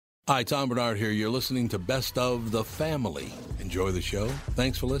Hi, Tom Bernard here. You're listening to Best of the Family. Enjoy the show.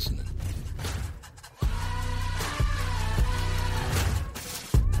 Thanks for listening.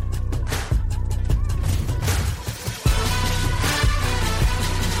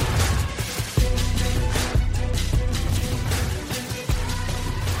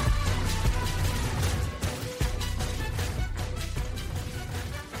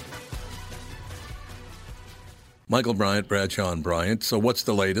 Michael Bryant, Bradshaw and Bryant. So what's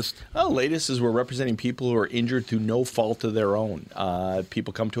the latest? Well, the latest is we're representing people who are injured through no fault of their own.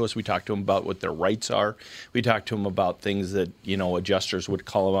 People come to us. We talk to them about what their rights are. We talk to them about things that, adjusters would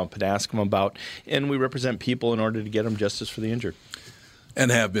call them up and ask them about. And we represent people in order to get them justice for the injured. And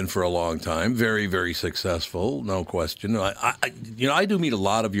have been for a long time. Very, very successful, no question. I do meet a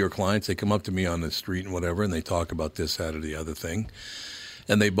lot of your clients. They come up to me on the street and whatever, and they talk about this, that, or the other thing.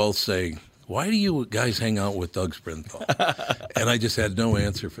 And they both say, why do you guys hang out with Doug Sprinthal? And I just had no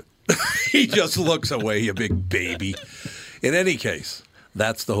answer for it. He just looks away, you big baby. In any case,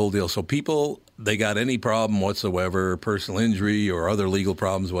 that's the whole deal. So people, they got any problem whatsoever, personal injury or other legal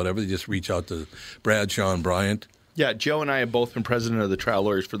problems, whatever, they just reach out to Bradshaw and Bryant. Yeah, Joe and I have both been president of the trial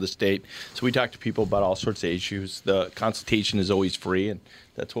lawyers for the state, so we talk to people about all sorts of issues. The consultation is always free, and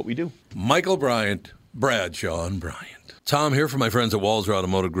that's what we do. Michael Bryant, Bradshaw and Bryant. Tom here from my friends at Walzer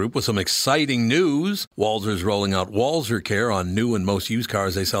Automotive Group with some exciting news. Walzer is rolling out Walzer Care on new and most used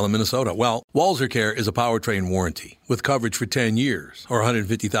cars they sell in Minnesota. Well, Walzer Care is a powertrain warranty with coverage for 10 years or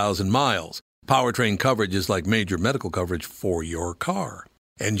 150,000 miles. Powertrain coverage is like major medical coverage for your car.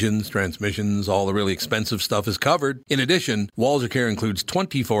 Engines, transmissions, all the really expensive stuff is covered. In addition, Walzer Care includes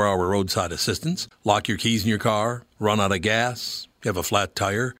 24-hour roadside assistance. Lock your keys in your car, run out of gas, you have a flat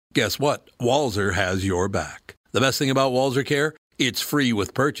tire. Guess what? Walzer has your back. The best thing about Walzer Care, it's free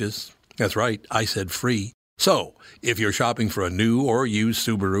with purchase. That's right, I said free. So, if you're shopping for a new or used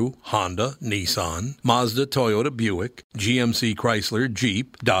Subaru, Honda, Nissan, Mazda, Toyota, Buick, GMC, Chrysler,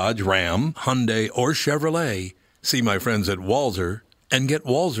 Jeep, Dodge, Ram, Hyundai, or Chevrolet, see my friends at Walzer and get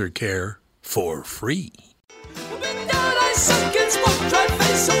Walzer Care for free.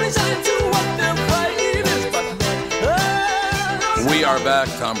 We are back.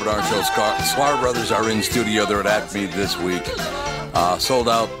 Tom Bernard Show. Sklar Brothers are in studio. They're at Acme this week. Sold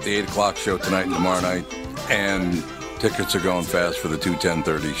out the 8 o'clock show tonight and tomorrow night. And tickets are going fast for the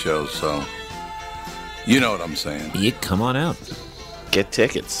 2:10:30 shows. So, you know what I'm saying. Yeah, come on out. Get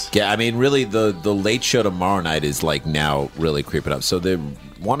tickets. Yeah, I mean, really, the late show tomorrow night is like now really creeping up. So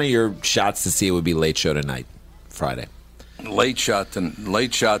one of your shots to see it would be late show tonight, Friday. Late shot tonight.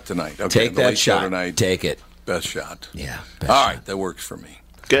 Okay, take that late shot. Show tonight. Take it. Best shot. Yeah. All right, that works for me.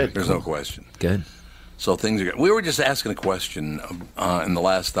 Good. There's no question. Good. So things are good. We were just asking a question in the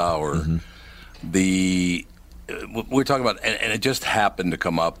last hour. Mm-hmm. We were talking about, and it just happened to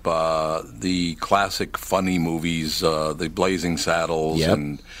come up, the classic funny movies, the Blazing Saddles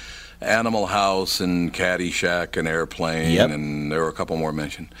and Animal House and Caddyshack and Airplane, and there were a couple more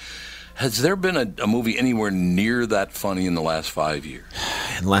mentioned. Has there been a movie anywhere near that funny in the last 5 years?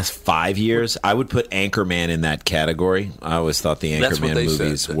 In the last 5 years, I would put Anchorman in that category. I always thought the Anchorman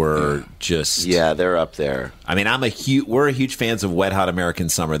movies were just... Yeah, they're up there. I mean, we're huge fans of Wet Hot American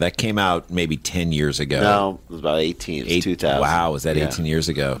Summer. That came out maybe 10 years ago. No, it was about 18. 2000. Wow, was that 18 years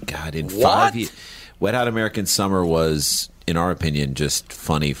ago? God, in 5 years... Wet Hot American Summer was, in our opinion, just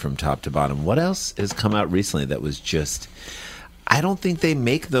funny from top to bottom. What else has come out recently that was just... I don't think they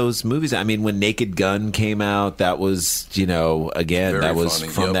make those movies. I mean, when Naked Gun came out, that was, again, very that was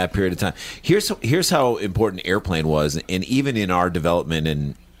funny. from that period of time. Here's how important Airplane was, and even in our development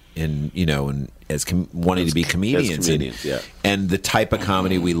and wanting to be comedians, and the type of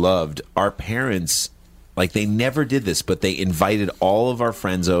comedy we loved, our parents, like, they never did this, but they invited all of our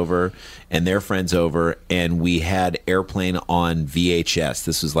friends over and their friends over, and we had Airplane on VHS.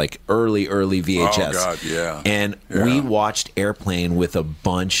 This was like early VHS. Oh, God, yeah. And we watched Airplane with a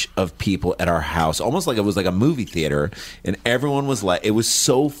bunch of people at our house, almost like it was like a movie theater, and everyone was like, it was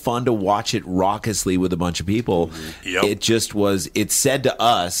so fun to watch it raucously with a bunch of people. Yep. It just was, it said to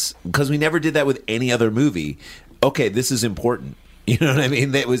us, because we never did that with any other movie, okay, this is important. You know what I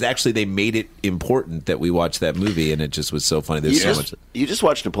mean? That was actually, they made it important that we watched that movie, and it just was so funny. You just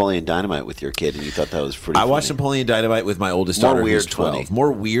watched Napoleon Dynamite with your kid, and you thought that was pretty funny. I watched Napoleon Dynamite with my oldest daughter, who's 12.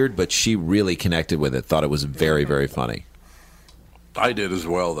 More weird, but she really connected with it, thought it was very, very funny. I did as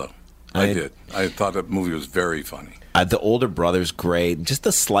well, though. I did. I thought that movie was very funny. The older brother's great. Just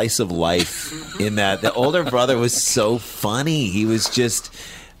the slice of life in that. The older brother was so funny. He was just...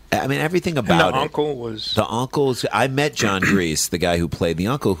 I mean, everything And about the it. uncle was... The uncles. I met John Grease, the guy who played the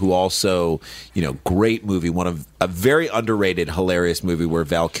uncle, who also, great movie. One of a very underrated, hilarious movie where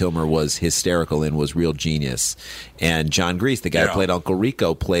Val Kilmer was hysterical in was Real Genius. And John Grease, the guy who played Uncle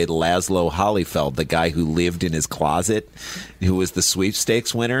Rico, played Laszlo Hollifeld, the guy who lived in his closet, who was the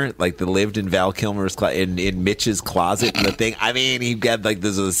sweepstakes winner, like that lived in Val Kilmer's in Mitch's closet and the thing. I mean, he got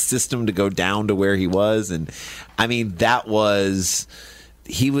there's a system to go down to where he was, and I mean that was.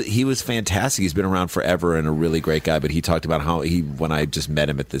 He was fantastic. He's been around forever and a really great guy. But he talked about how when I just met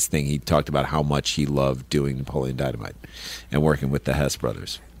him at this thing, he talked about how much he loved doing Napoleon Dynamite and working with the Hess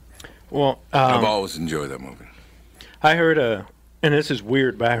brothers. Well, I've always enjoyed that movie. I heard and this is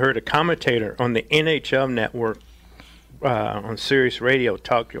weird, but I heard a commentator on the NHL network on Sirius Radio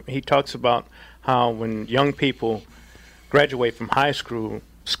he talks about how when young people graduate from high school,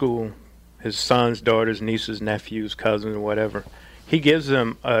 his sons, daughters, nieces, nephews, cousins, or whatever, he gives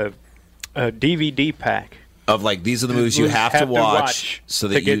them a DVD pack of these are the movies you have to watch so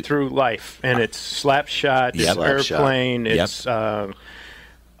that to get through life, and it's Slapshot, it's Airplane, it's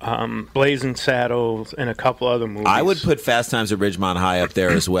Blazing Saddles, and a couple other movies. I would put Fast Times at Ridgemont High up there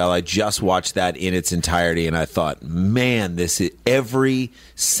as well. I just watched that in its entirety, and I thought, man, every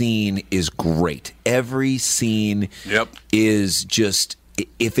scene is great. Every scene is just.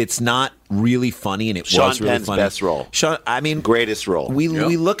 If it's not really funny, and Sean was really Penn's funny, best role. Greatest role. We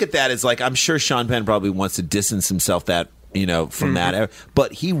look at that as I'm sure Sean Penn probably wants to distance himself from that,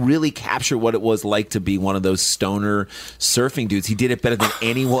 but he really captured what it was like to be one of those stoner surfing dudes. He did it better than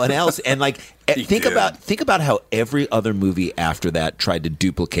anyone else, and think about how every other movie after that tried to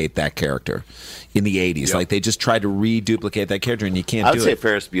duplicate that character in the 80s. They just tried to reduplicate that character, and you can't do it. I would say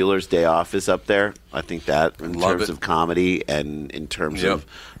Ferris Bueller's Day Off is up there. I think that in terms of comedy and in terms of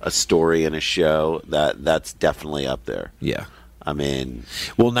a story and a show, that's definitely up there. Yeah. I mean,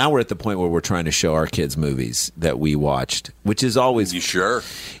 well, now we're at the point where we're trying to show our kids movies that we watched, which is always. You sure?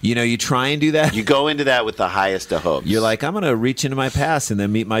 You try and do that. You go into that with the highest of hopes. You're like, I'm going to reach into my past and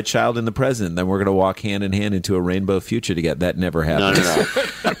then meet my child in the present. Then we're going to walk hand in hand into a rainbow future together. That never happens.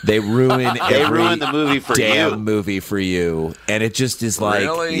 No. They ruin the movie for damn movie for you, and it just is like,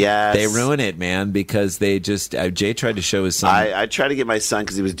 really? Yes. They ruin it, man, because they just. Jay tried to show his son. I tried to get my son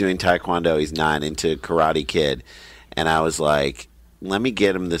because he was doing Taekwondo. He's 9 into Karate Kid. And I was like, let me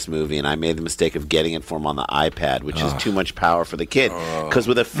get him this movie. And I made the mistake of getting it for him on the iPad, which is too much power for the kid. Because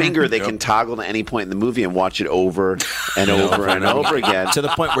with a finger, they can toggle to any point in the movie and watch it over and over and over again. To the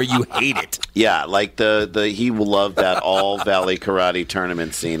point where you hate it. Yeah, like he will love that All Valley Karate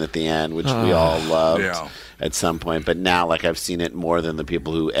tournament scene at the end, which we all loved at some point. But now, I've seen it more than the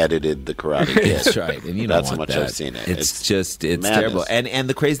people who edited the Karate Kid. That's right. And that's how much I've seen it. It's terrible. And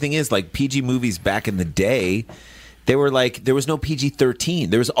the crazy thing is, PG movies back in the day, they were there was no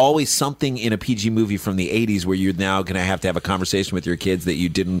PG-13. There was always something in a PG movie from the 80s where you're now going to have a conversation with your kids that you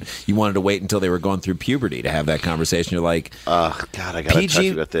wanted to wait until they were going through puberty to have that conversation. You're like, oh, God, I got to touch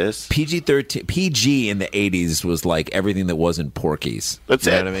you with this. PG-13, PG in the 80s was everything that wasn't Porky's. That's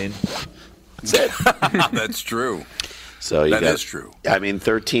you it. know what I mean? That's it. That's true. So that is true. I mean,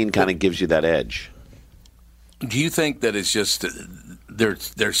 13 kind of gives you that edge. Do you think that it's just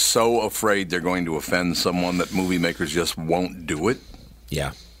they're so afraid they're going to offend someone that movie makers just won't do it?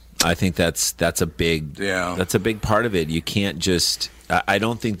 Yeah, I think that's a big part of it. You can't just. I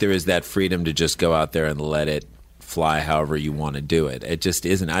don't think there is that freedom to just go out there and let it fly however you want to do it. It just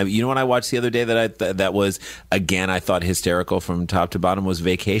isn't. You know what I watched the other day that was again I thought hysterical from top to bottom was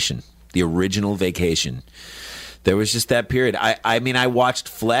Vacation, the original Vacation. There was just that period. I mean, I watched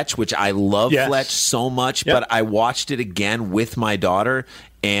Fletch, which I love Fletch so much, but I watched it again with my daughter,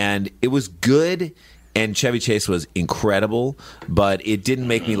 and it was good, and Chevy Chase was incredible, but it didn't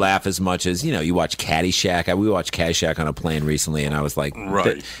make me laugh as much as, you watch Caddyshack. We watched Caddyshack on a plane recently, and I was like,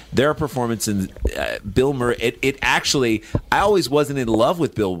 their performance in Bill Murray, it actually, I always wasn't in love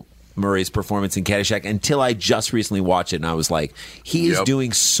with Bill Murray's performance in Caddyshack until I just recently watched it, and I was like, he is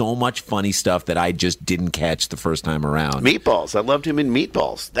doing so much funny stuff that I just didn't catch the first time around. Meatballs. I loved him in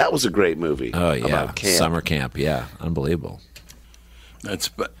Meatballs. That was a great movie. Oh, yeah. Summer Camp. Yeah. Unbelievable. That's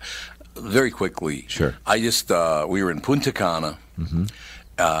very quickly. Sure. I just, we were in Punta Cana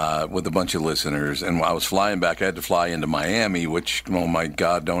with a bunch of listeners, and I was flying back. I had to fly into Miami, which, oh my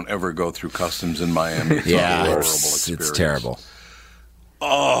God, don't ever go through customs in Miami. It's a horrible experience. It's terrible.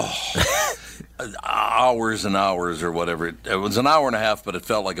 Oh, hours and hours or whatever. It was an hour and a half, but it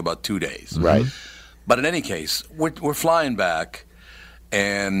felt like about 2 days. Right. But in any case, we're flying back,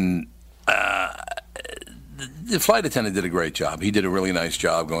 and the flight attendant did a great job. He did a really nice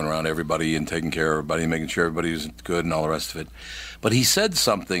job going around everybody and taking care of everybody and making sure everybody was good and all the rest of it. But he said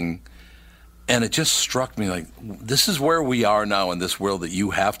something, and it just struck me like, this is where we are now in this world, that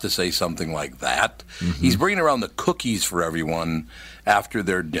you have to say something like that. Mm-hmm. He's bringing around the cookies for everyone after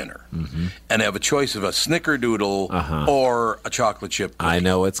their dinner. Mm-hmm. And they have a choice of a snickerdoodle or a chocolate chip cookie. I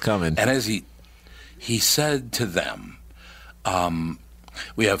know what's coming. And as he said to them,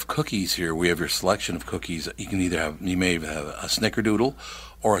 we have cookies here. We have your selection of cookies. You may have a snickerdoodle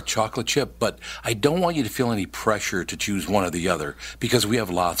or a chocolate chip, but I don't want you to feel any pressure to choose one or the other because we have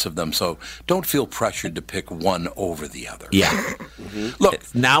lots of them. So don't feel pressured to pick one over the other. Yeah. Mm-hmm.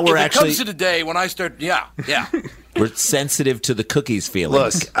 Look, now we're it comes to the day when I start, we're sensitive to the cookies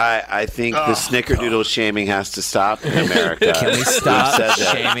feelings. Look, I think the snickerdoodle shaming has to stop in America. Can we stop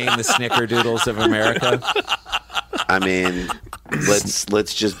shaming the snickerdoodles of America? I mean,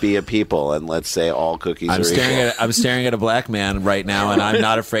 let's just be a people and let's say all cookies are equal. I'm staring at a black man right now, and I'm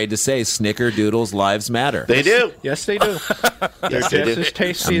not afraid to say snickerdoodles lives matter. They do. Yes, they do. They're just as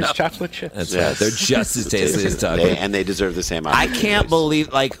tasty as chocolate chips. That's right. They're just as tasty as chocolate. And they deserve the same. I can't believe,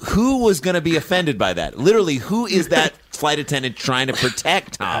 who was going to be offended by that? Literally, who is that flight attendant trying to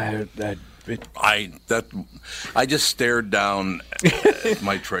protect, Tom? I just stared down at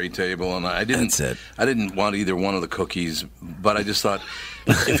my tray table, and I didn't want either one of the cookies, but I just thought,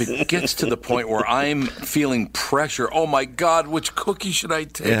 if it gets to the point where I'm feeling pressure, oh my God, which cookie should I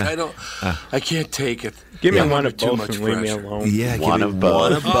take? Yeah. I can't take it. Give me one of both and leave me alone. Yeah, one of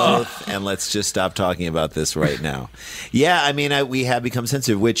both, and let's just stop talking about this right now. Yeah, I mean, we have become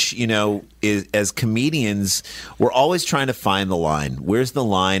sensitive, which, as comedians, we're always trying to find the line. Where's the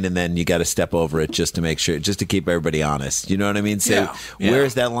line? And then you got to step over it just to make sure, just to keep everybody honest. You know what I mean? So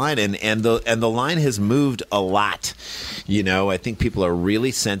where's that line? And the line has moved a lot. I think people are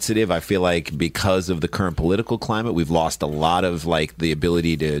really sensitive. I feel like because of the current political climate, we've lost a lot of the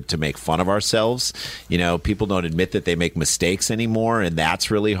ability to make fun of ourselves. People don't admit that they make mistakes anymore, and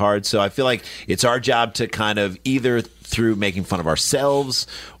that's really hard. So I feel like it's our job to kind of either through making fun of ourselves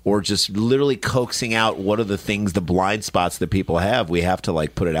or just literally coaxing out what are the things, the blind spots that people have. We have to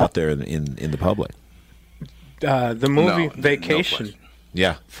put it out there in the public. The movie Vacation.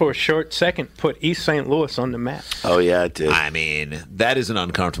 Yeah. For a short second, put East St. Louis on the map. Oh, yeah, it did. I mean, that is an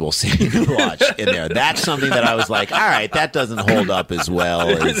uncomfortable scene to watch in there. That's something that I was like, all right, that doesn't hold up as well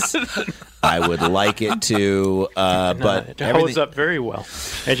as I would like it to. But it holds up very well.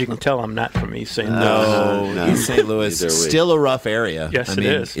 As you can tell, I'm not from East St. Louis. No, East St. Louis is still a rough area. Yes, it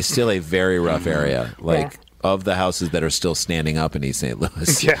is. It's still a very rough area. Of the houses that are still standing up in East St.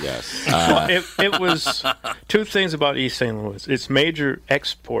 Louis. Yeah. Yes. It was two things about East St. Louis. Its major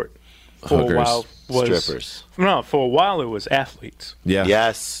export for a while was strippers. No, for a while it was athletes. Yeah.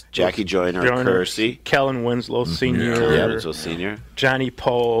 Yes. Jackie Joyner, Kersey, Kellen Winslow Sr., Winslow Sr., Johnny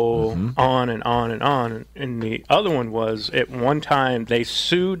Poe, on and on and on. And the other one was, at one time they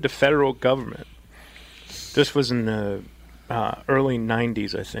sued the federal government. This was in the early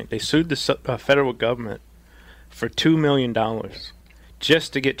 90s, I think. They sued the federal government for $2 million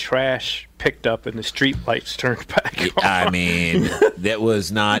just to get trash picked up and the street lights turned back on. I mean, that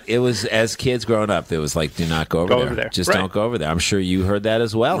was not, it was, as kids growing up, it was do not go over there. Just don't go over there. I'm sure you heard that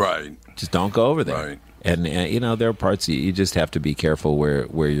as well. Right. Just don't go over there. Right. And there are parts you just have to be careful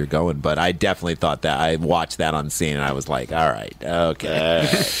where you're going. But I definitely thought that. I watched that on scene and I was like, all right, okay.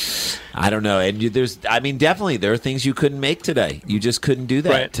 I don't know. And definitely there are things you couldn't make today. You just couldn't do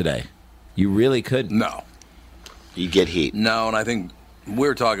that today. You really couldn't. No. You get heat. No, and I think we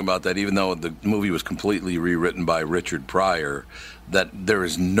were talking about that, even though the movie was completely rewritten by Richard Pryor, that there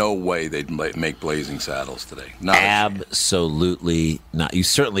is no way they'd make Blazing Saddles today. Absolutely not. You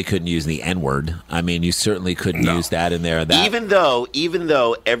certainly couldn't use the N-word. I mean, you certainly couldn't use that in there. Even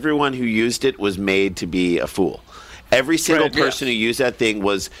though everyone who used it was made to be a fool. Every single person who used that thing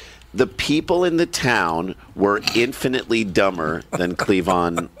was... The people in the town were infinitely dumber than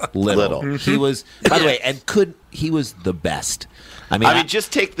Cleavon Little. He was, by the way, he was the best. I mean,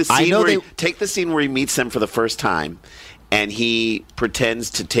 just take the scene where he meets them for the first time, and he pretends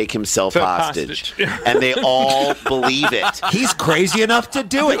to take himself hostage, and they all believe it. He's crazy enough to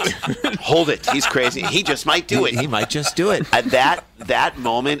do it. Hold it, he's crazy. He just might do it. He might just do it. And that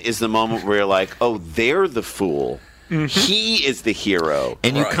moment is the moment where you're like, oh, they're the fool. Mm-hmm. He is the hero.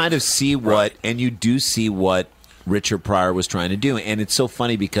 And you kind of see and you do see what Richard Pryor was trying to do. And it's so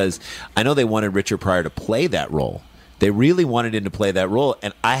funny because I know they wanted Richard Pryor to play that role. They really wanted him to play that role.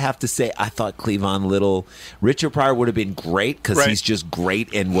 And I have to say, I thought Cleavon Little, Richard Pryor would have been great because he's just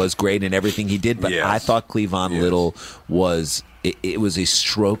great and was great in everything he did. But I thought Cleavon Little was it was a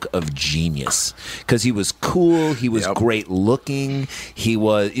stroke of genius because he was cool. He was great looking. He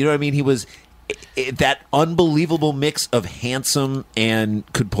was, you know what I mean? He was that unbelievable mix of handsome and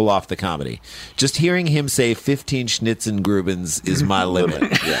could pull off the comedy. Just hearing him say 15 Schnitzengrubens is my limit.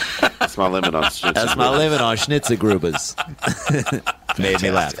 Yeah, that's my limit on Schnitzengrubens. That's my limit on Schnitzengrubens. Made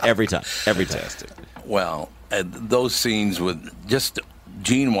me laugh every time. Every time. Well, those scenes with just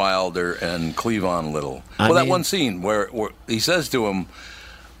Gene Wilder and Cleavon Little. That one scene where he says to him,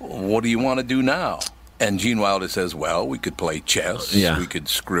 "What do you want to do now?" And Gene Wilder says, "Well, we could play chess. Yeah. We could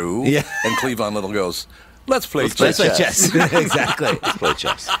screw." Yeah. And Cleavon Little goes, "Let's play chess." Let's play chess. Exactly. Let's play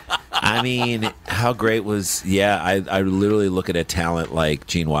chess. I mean, how great was, I literally look at a talent like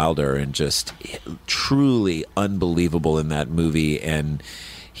Gene Wilder and just truly unbelievable in that movie. And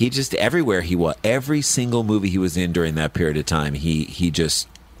he just, everywhere he was, every single movie he was in during that period of time, he just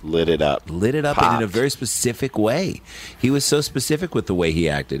lit it up. And in a very specific way. He was so specific with the way he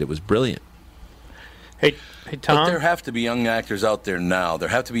acted. It was brilliant. Hey, Tom. But there have to be young actors out there now. There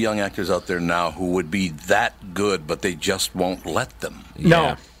have to be young actors out there now who would be that good, but they just won't let them.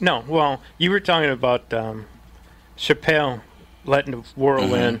 Yeah. No. Well, you were talking about Chappelle letting the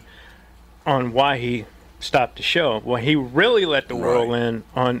world in on why he stopped the show. Well, he really let the world in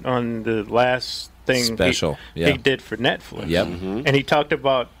on the last thing Special. he did for Netflix. Yep. And he talked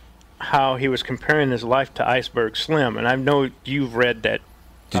about how he was comparing his life to Iceberg Slim. And I know you've read that.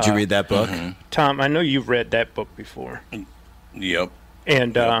 Did you read that book? Tom, I know you've read that book before. Yep.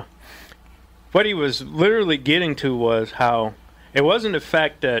 And what he was literally getting to was how it wasn't the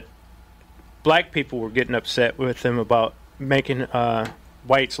fact that black people were getting upset with him about making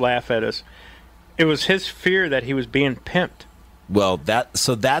whites laugh at us. It was his fear that he was being pimped. Well,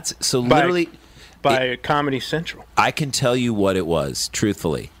 literally by Comedy Central. I can tell you what it was,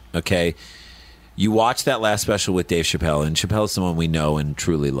 truthfully. Okay. You watch that last special with Dave Chappelle, and Chappelle is someone we know and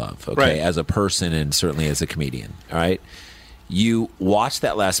truly love, okay, as a person and certainly as a comedian, all right? You watch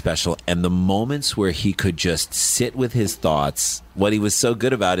that last special, and the moments where he could just sit with his thoughts, what he was so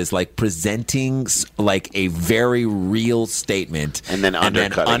good about is like presenting like a very real statement and then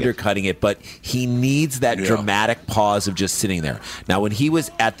undercutting it. But he needs that dramatic pause of just sitting there. Now, when he was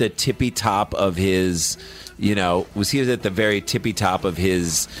at the tippy top of his, he was at the very tippy top of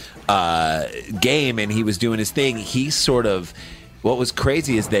his game and he was doing his thing, he sort of, what was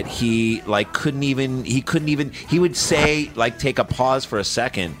crazy is that he would say, like, take a pause for a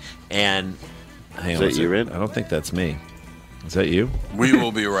second and is that you, Red? I don't think that's me. Is that you? We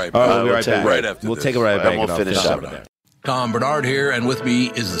will be right back. We'll be right back. Right after we'll this. take a right back. And we'll finish up. Tom Bernard here, and with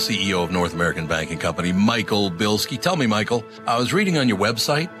me is the CEO of North American Banking Company, Michael Bilski. Tell me, Michael, I was reading on your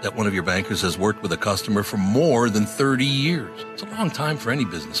website that one of your bankers has worked with a customer for more than 30 years. It's a long time for any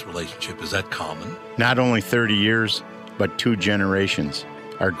business relationship. Is that common? Not only 30 years, but 2 generations.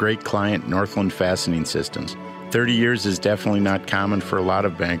 Our great client, Northland Fastening Systems. 30 years is definitely not common for a lot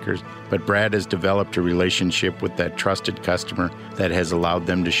of bankers, but Brad has developed a relationship with that trusted customer that has allowed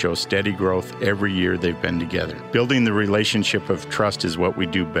them to show steady growth every year they've been together. Building the relationship of trust is what we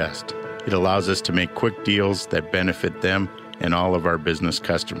do best. It allows us to make quick deals that benefit them and all of our business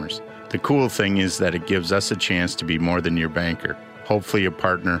customers. The cool thing is that it gives us a chance to be more than your banker, hopefully a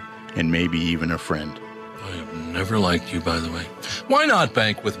partner, and maybe even a friend. I have never liked you, by the way. Why not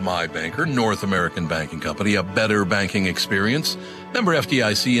bank with my banker, North American Banking Company, a better banking experience? Member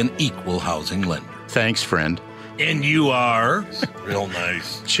FDIC, an equal housing lender. Thanks, friend. And you are? Real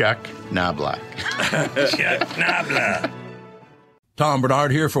nice. Chuck Knobloch. Chuck Knobloch. Tom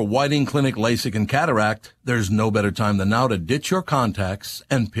Bernard here for Whiting Clinic LASIK and Cataract. There's no better time than now to ditch your contacts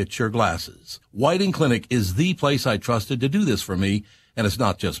and pitch your glasses. Whiting Clinic is the place I trusted to do this for me, and it's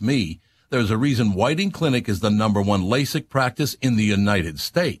not just me. There's a reason Whiting Clinic is the #1 LASIK practice in the United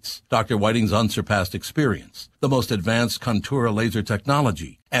States. Dr. Whiting's unsurpassed experience, the most advanced Contura laser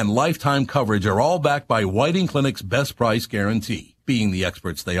technology, and lifetime coverage are all backed by Whiting Clinic's best price guarantee. Being the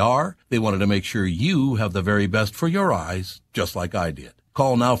experts they are, they wanted to make sure you have the very best for your eyes, just like I did.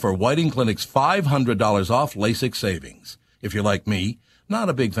 Call now for Whiting Clinic's $500 off LASIK savings. If you're like me, not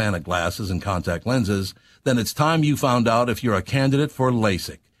a big fan of glasses and contact lenses, then it's time you found out if you're a candidate for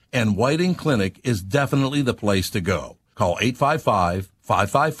LASIK. And Whiting Clinic is definitely the place to go. Call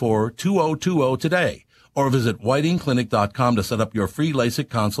 855-554-2020 today or visit whitingclinic.com to set up your free LASIK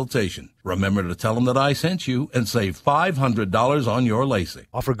consultation. Remember to tell them that I sent you and save $500 on your LASIK.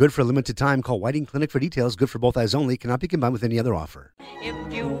 Offer good for a limited time. Call Whiting Clinic for details. Good for both eyes only. Cannot be combined with any other offer.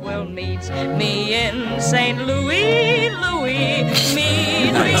 If you will meet me in St. Louis,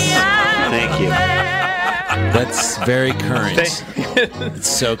 meet me. Thank you. It's very current. It's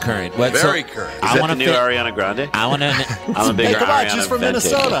so current. Very current. Is that the new Ariana Grande? I want to. I'm a bigger Come on, Ariana she's from fan.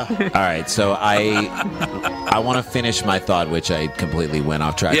 Minnesota. All right, so I want to finish my thought, which I completely went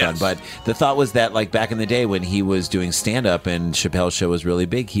off track on. But the thought was that, like back in the day when he was doing stand-up and Chappelle's show was really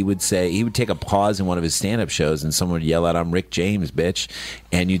big, he would take a pause in one of his stand-up shows, and someone would yell out, "I'm Rick James, bitch,"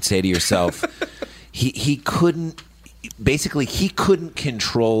 and you'd say to yourself, he couldn't. Basically, he couldn't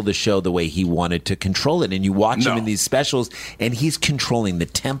control the show the way he wanted to control it. And you watch him in these specials, and he's controlling the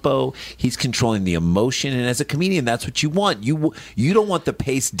tempo. He's controlling the emotion. And as a comedian, that's what you want. You don't want the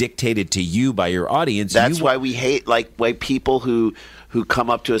pace dictated to you by your audience. That's why we hate people who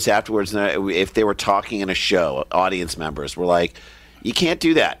come up to us afterwards, and if they were talking in a show, audience members were like, "You can't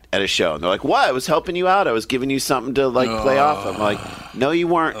do that at a show." And they're like, "What? I was helping you out. I was giving you something to play off." I'm like, "No, you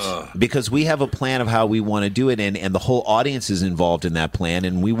weren't." Because we have a plan of how we want to do it, and the whole audience is involved in that plan,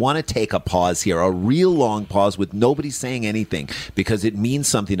 and we want to take a pause here, a real long pause with nobody saying anything, because it means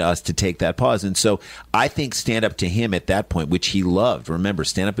something to us to take that pause. And so I think stand-up to him at that point, which he loved. Remember,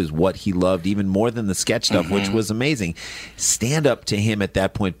 stand-up is what he loved even more than the sketch stuff, which was amazing. Stand-up to him at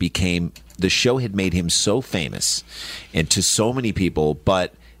that point became... The show had made him so famous, and to so many people,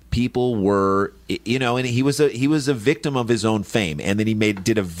 but people were, and he was a victim of his own fame, and then he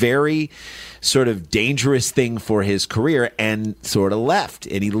did a very sort of dangerous thing for his career and sort of left,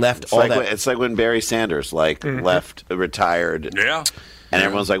 and he left It's like when Barry Sanders left, retired, and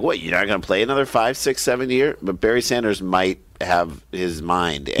everyone's like, "What? You're not going to play another 5, 6, 7 years?" But Barry Sanders might have his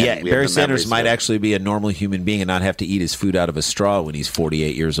mind. And Barry Sanders might actually be a normal human being and not have to eat his food out of a straw when he's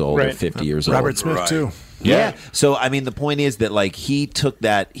 48 years old or 50 years old. Robert Smith, too. Yeah. So, I mean, the point is that, like, he took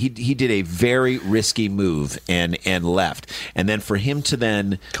that, he did a very risky move and left. And then for him to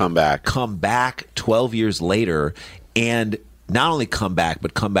then come back 12 years later and not only come back,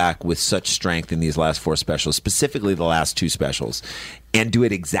 but come back with such strength in these last 4 specials, specifically the last 2 specials, and do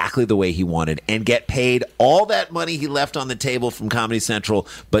it exactly the way he wanted and get paid all that money he left on the table from Comedy Central,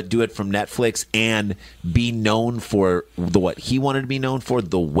 but do it from Netflix and be known for what he wanted to be known for,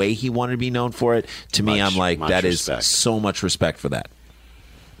 the way he wanted to be known for it. To me, I'm like, that respect. Is so much respect for that.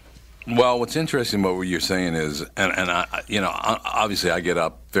 Well, what's interesting about what you're saying is, and I, obviously I get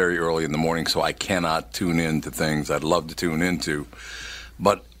up very early in the morning, so I cannot tune into things I'd love to tune into.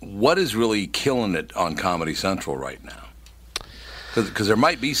 But what is really killing it on Comedy Central right now? Because there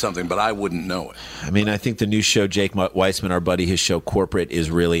might be something, but I wouldn't know it. I mean, I think the new show, Jake Weissman, our buddy, his show Corporate,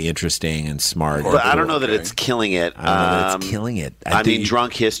 is really interesting and smart. But I don't know that it's killing it. I don't know that it's killing it. I mean,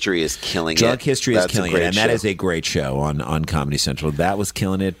 Drunk History is killing it. Drunk History is killing it, and that is a great show on Comedy Central. That was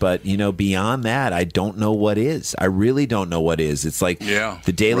killing it, but, beyond that, I don't know what is. I really don't know what is. It's like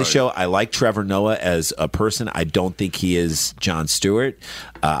The Daily Show. I like Trevor Noah as a person. I don't think he is Jon Stewart.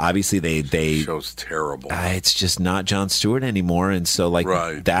 Obviously, the show's terrible. It's just not Jon Stewart anymore, and so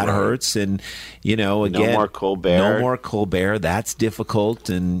that hurts. And again, no more Colbert. That's difficult,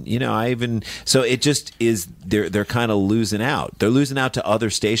 and so it just is. They're kind of losing out. They're losing out to other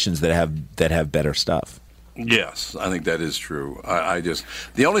stations that have better stuff. Yes, I think that is true.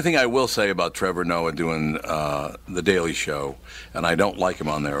 The only thing I will say about Trevor Noah doing The Daily Show, and I don't like him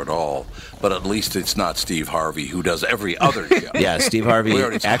on there at all, but at least it's not Steve Harvey, who does every other show. Yeah, Steve Harvey.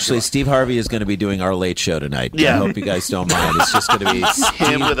 Actually, Steve Harvey is going to be doing our late show tonight. Yeah. I hope you guys don't mind. It's just going to be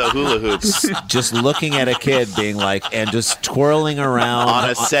him with a hula hoops, just looking at a kid being like, and just twirling around on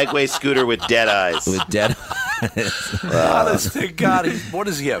a Segway scooter with dead eyes. Honest to God, what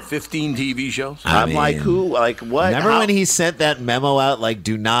does he have? 15 TV shows? I'm like, who? Like what? Remember when he sent that memo out? Like,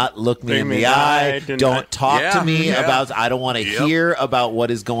 do not look me in the eye. Don't talk to me about. I don't want to hear about what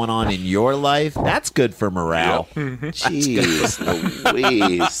is going on in your life. That's good for morale. Jeez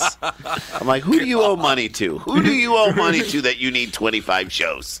Louise. I'm like, who do you owe money to? Who do you owe money to that you need 25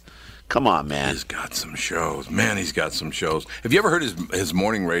 shows? Come on, man. He's got some shows. He's got some shows. Have you ever heard his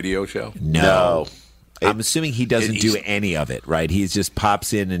morning radio show? No. I'm assuming he doesn't do any of it, right? He just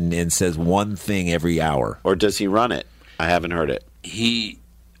pops in and says one thing every hour. Or does he run it? I haven't heard it. He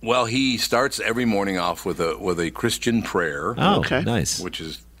starts every morning off with a Christian prayer. Oh, okay. Nice. Which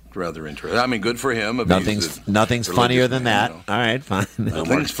is rather interesting. I mean, good for him. Nothing's funnier than that. All right, fine.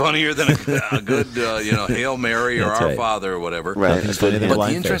 Nothing's funnier than a good, Hail Mary or Our Father or whatever. Right. But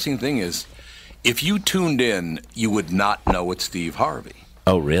the interesting thing is, if you tuned in, you would not know it's Steve Harvey.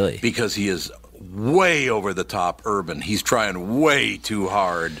 Oh, really? Because he is way over the top urban. He's trying way too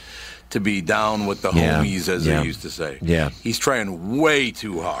hard to be down with the homies, as they used to say. Yeah. He's trying way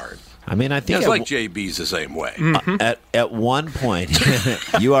too hard. I mean, I think It's like JB's the same way. at one point,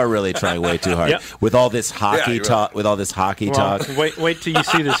 you are really trying way too hard Yep. with all this hockey you're talk. With all this hockey Well, talk. wait till you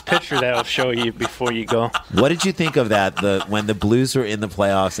see this picture that I'll show you before you go. What did you think of that? When the Blues were in the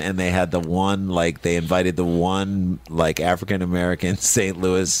playoffs and they had they invited the one African American St.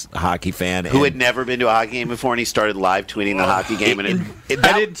 Louis hockey fan Who had never been to a hockey game before, and he started live tweeting the hockey game. And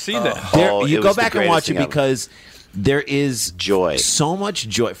I didn't see that. You it go was the back and watch greatest it thing ever. because there is Joy. so much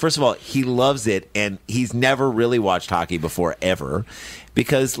joy. First of all, he loves it, and he's never really watched hockey before ever.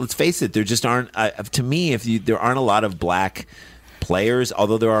 Because let's face it, there just aren't. To me, there aren't a lot of black players,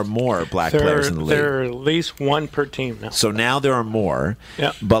 although there are more black players in the league. There are at least one per team now. So now there are more.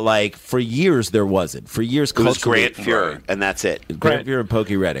 Yeah. But for years there wasn't. For years, it was culturally- Grant Fuhrer, and that's it. Grant Fuhrer and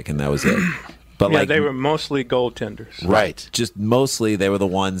Pokey Reddick, and that was it. But Yeah, they were mostly goaltenders. Right. just mostly they were the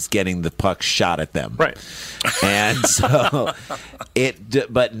ones getting the puck shot at them. Right. And so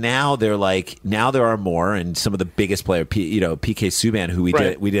but now there are more, and some of the biggest player, PK Subban, who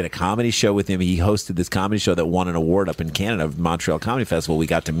we did a comedy show with him. He hosted this comedy show that won an award up in Canada, Montreal Comedy Festival. We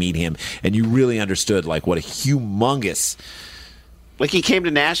got to meet him, and you really understood what a humongous. He came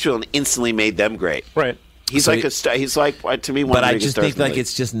to Nashville and instantly made them great. Right. He's So like a star. He's like, to me, one But of the I biggest just stars think in the league.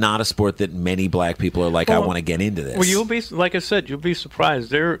 it's just not a sport that many black people are I Well, want to get into this. Well, you'll be, like I said, you'll be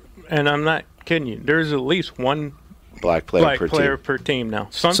surprised. And I'm not kidding you, there's at least one black player black per player team. per team now.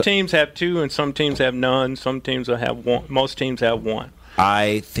 Some teams have two, and some teams have none. Some teams will have one. Most teams have one.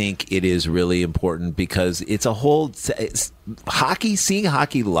 I think it is really important because it's a whole hockey. Seeing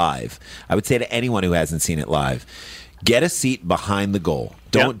hockey live, I would say to anyone who hasn't seen it live, get a seat behind the goal.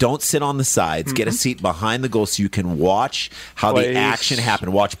 Don't sit on the sides. Get a seat behind the goal so you can watch how Plays, the action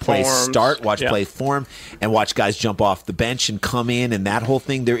happen. Watch plays forms, start. Watch plays form, and watch guys jump off the bench and come in, and that whole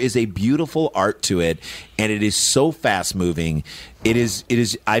thing. There is a beautiful art to it, and it is so fast moving. It is.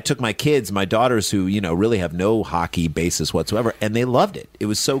 I took my kids, my daughters, who really have no hockey basis whatsoever, and they loved it. It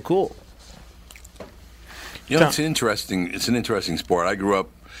was so cool. It's an interesting sport. I grew up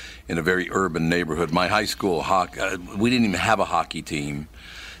in a very urban neighborhood. My high school we didn't even have a hockey team.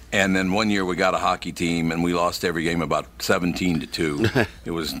 And then one year we got a hockey team, and we lost every game about 17-2.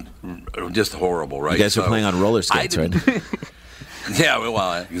 It was just horrible, right? You guys were playing on roller skates, right? Yeah,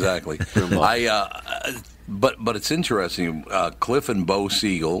 well, exactly. But it's interesting. Cliff and Bo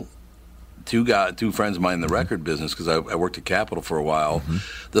Siegel, two friends of mine in the record business, because I worked at Capitol for a while. Mm-hmm.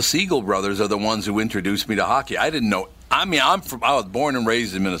 The Siegel brothers are the ones who introduced me to hockey. I didn't know. I was born and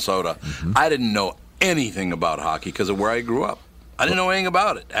raised in Minnesota. Mm-hmm. I didn't know anything about hockey because of where I grew up. I didn't know anything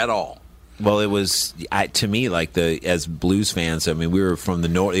about it at all. Well, it was to me as Blues fans. I mean, we were from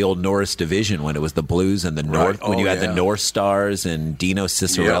the old Norris division when it was the Blues and the North. When you had the North Stars and Dino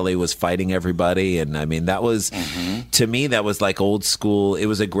Ciccarelli was fighting everybody, and I mean that was to me that was like old school. It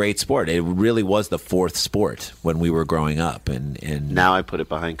was a great sport. It really was the fourth sport when we were growing up, and now I put it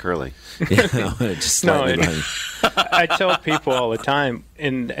behind curling. Just slightly behind. I tell people all the time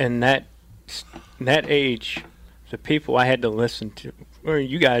in that age, the people I had to listen to, or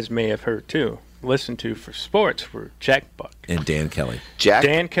you guys may have heard too, listen to for sports were Jack Buck and Dan Kelly.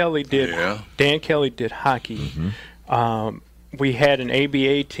 Dan Kelly did hockey. Mm-hmm. We had an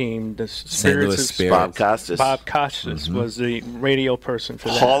ABA team, the Spirits. Bob Costas. Bob Costas was the radio person for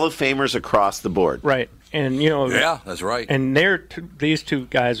that. Hall of Famers across the board. Right, and yeah, that's right. And these two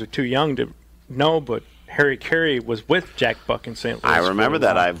guys are too young to know, but Harry Carey was with Jack Buck in St. Louis. I remember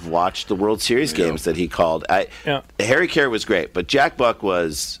that. I've watched the World Series games that he called. Harry Carey was great, but Jack Buck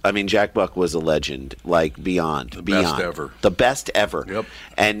was a legend, beyond. Best ever. The best ever. Yep.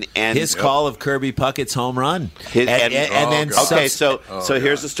 And his call of Kirby Puckett's home run. So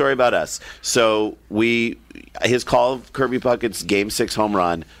here's the story about us. So his call of Kirby Puckett's Game 6 home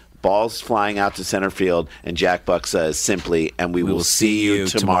run, balls flying out to center field, and Jack Buck says simply, "And we will see you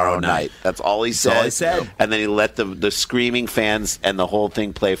tomorrow night." That's all he said. And then he let the screaming fans and the whole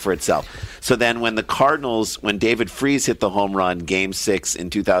thing play for itself. So then when David Freese hit the home run, Game 6 in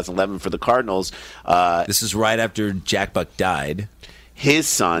 2011 for the Cardinals. This is right after Jack Buck died. His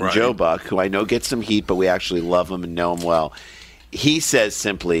son, Joe Buck, who I know gets some heat, but we actually love him and know him well. He says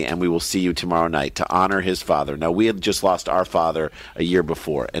simply, "And we will see you tomorrow night," to honor his father. Now, we had just lost our father a year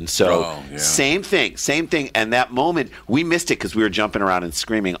before. And so same thing. And that moment, we missed it because we were jumping around and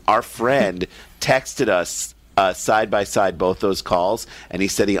screaming. Our friend texted us side by side both those calls, and he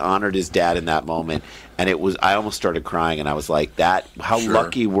said he honored his dad in that moment. And I almost started crying, and I was like, how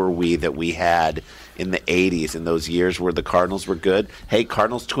lucky were we that we had in the 80s, in those years where the Cardinals were good. Hey,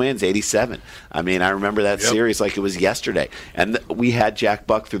 Cardinals Twins, 87. I mean, I remember that series like it was yesterday. And we had Jack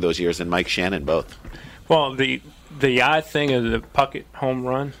Buck through those years and Mike Shannon both. Well, the odd thing of the Puckett home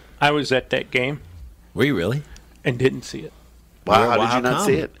run, I was at that game Were you really? and didn't see it. Wow, how Wow, did you not come?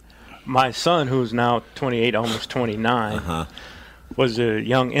 see it? My son, who's now 28, almost 29, was a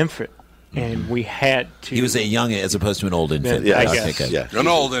young infant, and we had to. He was a young as opposed to an old infant. Yeah, I Okay, guess. good. Yeah. An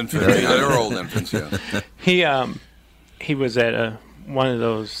old infant. They're old infants, yeah. He was at one of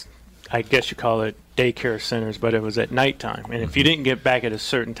those, I guess you call it daycare centers, but it was at nighttime. And if you didn't get back at a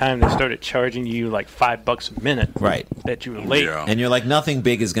certain time, they started charging you like $5 a minute. Right. That you were late. Yeah. And you're like, nothing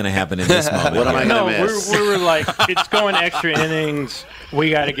big is going to happen in this moment. What am I No, going to miss? we were like, it's going extra innings. We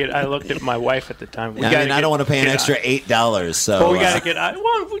got to get. I looked at my wife at the time. I don't want to pay an extra $8. So But we got to get.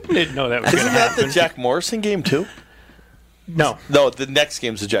 Well, we didn't know that was going Isn't to that happen. the Jack Morrison game too? No. No, the next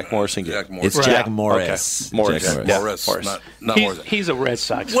game's the Jack Morrison game. Jack Morrison. it's Right. Jack Yeah. Morris. Okay. Morris. Jack Yeah. Morris, Morris. not Morris. He's a Red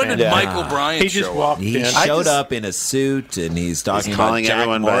Sox When fan. did Michael Bryant He just show walked He in. showed up in a suit and he's talking about calling Jack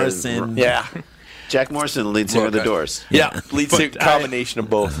everyone by- Morrison. Yeah. Jack Morrison, lead singer of the Okay. Doors. Yeah. Lead singer But combination of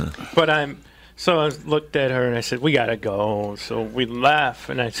both. But so I looked at her and I said, "We gotta go." So we laugh,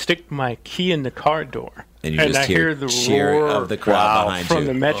 and I stick my key in the car door, And you just I hear the cheer roar of the crowd behind from you.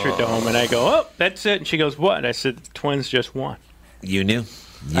 the Metrodome, and I go, "Oh, that's it." And she goes, "What?" And I said, "The Twins just won." You knew?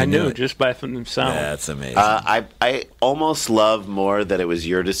 I knew it. just by from the sound. That's amazing. I almost love more that it was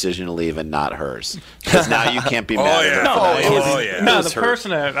your decision to leave and not hers. Because now you can't be mad at her. No, it was- no, it was the her.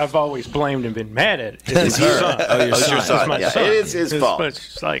 person that I've always blamed and been mad at is his son. Oh, your son. your son. It's my Yeah, son. it is his fault. But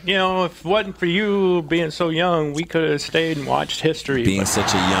it's like, if it wasn't for you being so young, we could have stayed and watched history. Being But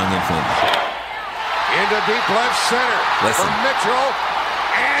such a young infant. Into deep left center Listen. from Mitchell,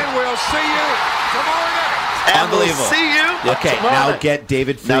 and we'll see you tomorrow night. And we'll Unbelievable. see you. Okay, tomorrow now night. get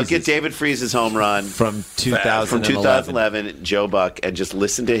David Freeze's Now get David Freeze's home run from 2011. from 2011, Joe Buck, and just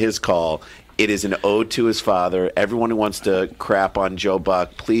listen to his call. It is an ode to his father. Everyone who wants to crap on Joe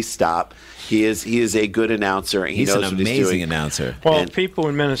Buck, please stop. He is a good announcer. And he He's knows an what he's amazing doing. announcer. well, and- people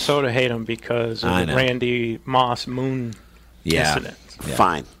in Minnesota hate him because of I the know. Randy Moss Moon Yeah. incident. Yeah.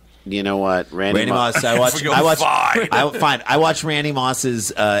 Fine. You know what, Randy Moss. I watched. I watched Randy Moss's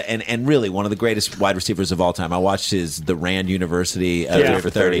and really one of the greatest wide receivers of all time. I watched the Rand University 3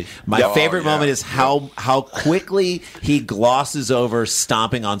 for 30. My favorite moment is how quickly he glosses over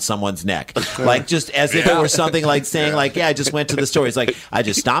stomping on someone's neck, like just as if it were something like saying like, I just went to the store. He's like, I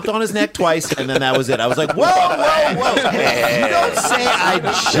just stomped on his neck twice and then that was it. I was like, whoa. You don't say I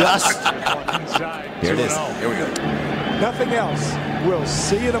just. Here it is. Here we go. Nothing else. We'll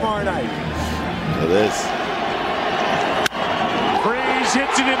see you tomorrow night. It is. Freeze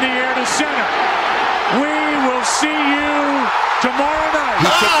hits it in the air to center. We will see you tomorrow night. He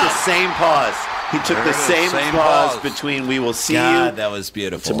took the same pause. He took There the it is. same Same pause pause. between "We will see God, you" that was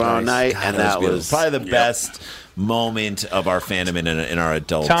beautiful. tomorrow night, God, and that beautiful. was probably the best moment of our fandom in our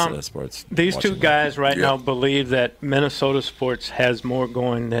adult Tom, sports. These two watching. guys right Yeah. now believe that Minnesota sports has more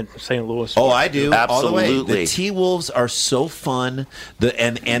going than St. Louis. Oh, sports I do. All the way. Absolutely. The T-Wolves are so fun.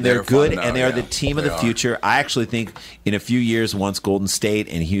 And they're They're good, fun now, and they are yeah. the team of They the are. future. I actually think in a few years, once Golden State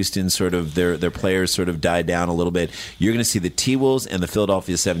and Houston sort of their players sort of die down a little bit, you're going to see the T-Wolves and the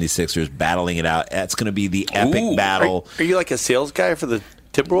Philadelphia 76ers battling it out. That's going to be the epic Ooh. battle. Are you like a sales guy for the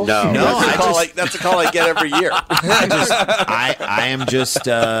Timberwolves? No. No, That's a call I get every year. I am just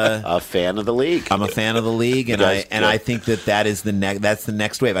a fan of the league. I'm a fan of the league, and That's good. I think that is that's the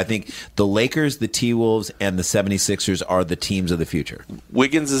next wave. I think the Lakers, the T-Wolves, and the 76ers are the teams of the future.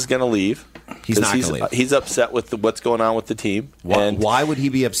 Wiggins is going to leave. He's 'cause not gonna leave. He's upset with what's going on with the team. Why would he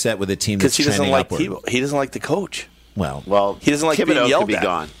be upset with a team that's Because he doesn't trending like upward? Tebow. He doesn't like the coach. Well, He doesn't like Thibodeau being yelled could be at.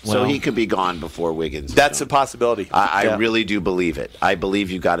 gone, so Well- he could be gone before Wiggins. is That's a gone. possibility. I Yeah. really do believe it. I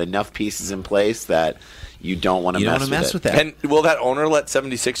believe you've got enough pieces in place that you don't want to you don't mess, want to mess with it. that. And will that owner let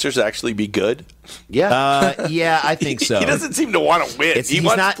 76ers actually be good? Yeah. Yeah, I think so. He doesn't seem to want to win. He he's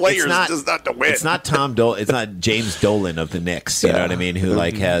wants not- players it's not- just not to win. It's not Tom Dolan. It's not James Dolan of the Knicks. You know what I mean? Who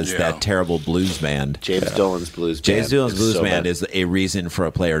like has Yeah. that terrible blues band. James Dolan's blues band. James Dolan's is blues so band bad. is a reason for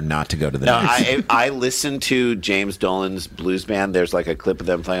a player not to go to the No, Knicks. I listen to James Dolan's blues band. There's like a clip of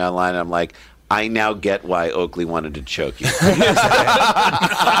them playing online. And I'm like, I now get why Oakley wanted to choke you. He was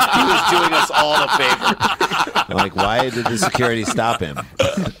doing us all a favor. Like, why did the security stop him?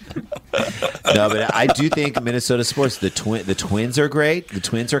 No, but I do think Minnesota sports. The Twins are great. The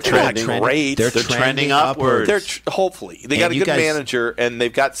Twins are They're not trending. great. They're They're trending trending upwards. upwards. Hopefully they And got a you good guys- manager and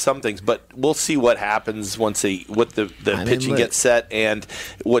they've got some things, but we'll see what happens once the I mean, pitching look- gets set and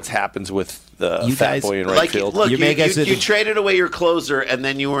what happens with the You fat guys- boy in right Like, field. look, You you, may guys you, did you the- traded away your closer, and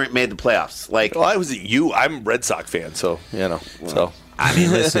then you weren't made the playoffs. Like, well, I was you. I'm a Red Sox fan, so you know. So I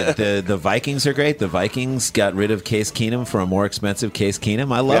mean, listen, the Vikings are great. The Vikings got rid of Case Keenum for a more expensive Case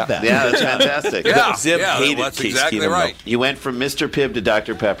Keenum. I love that. Yeah, that's fantastic. Yeah, Zip yeah, hated that's Case exactly Keenum, right. though. You went from Mr. Pibb to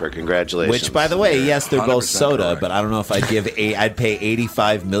Dr. Pepper. Congratulations. Which, by the way, yes, they're both 100% soda, correct. but I don't know if I'd I'd pay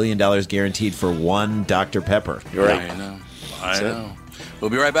 $85 million guaranteed for one Dr. Pepper. You're right. I know.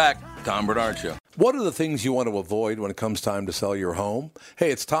 We'll be right back. Tom Bernard Show. What are the things you want to avoid when it comes time to sell your home?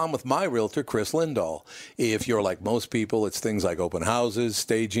 Hey, it's Tom with my realtor, Chris Lindahl. If you're like most people, it's things like open houses,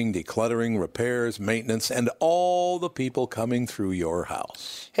 staging, decluttering, repairs, maintenance, and all the people coming through your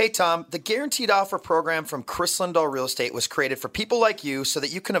house. Hey, Tom, the Guaranteed Offer program from Chris Lindahl Real Estate was created for people like you so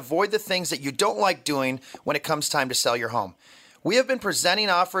that you can avoid the things that you don't like doing when it comes time to sell your home. We have been presenting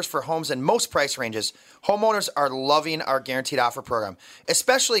offers for homes in most price ranges. Homeowners are loving our Guaranteed Offer program,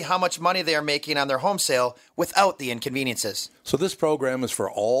 especially how much money they are making on their home sale without the inconveniences. So this program is for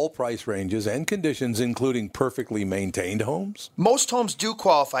all price ranges and conditions, including perfectly maintained homes? Most homes do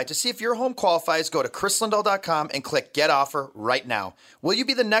qualify. To see if your home qualifies, go to chrislindahl.com and click Get Offer right now. Will you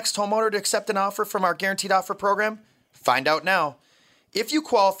be the next homeowner to accept an offer from our Guaranteed Offer program? Find out now. If you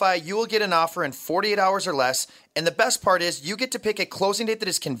qualify, you will get an offer in 48 hours or less, and the best part is you get to pick a closing date that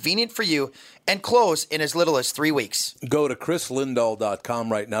is convenient for you and close in as little as 3 weeks. Go to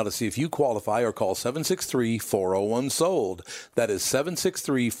chrislindahl.com right now to see if you qualify or call 763-401-SOLD. That is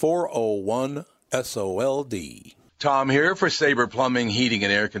 763-401-SOLD. Tom here for Sabre Plumbing, Heating,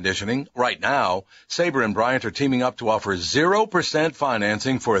 and Air Conditioning. Right now, Sabre and Bryant are teaming up to offer 0%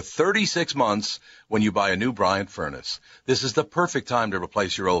 financing for 36 months when you buy a new Bryant furnace. This is the perfect time to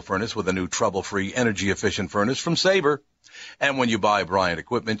replace your old furnace with a new trouble-free, energy-efficient furnace from Sabre. And when you buy Bryant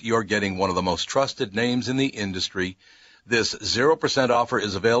equipment, you're getting one of the most trusted names in the industry. This 0% offer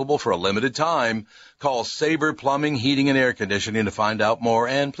is available for a limited time. Call Sabre Plumbing, Heating, and Air Conditioning to find out more,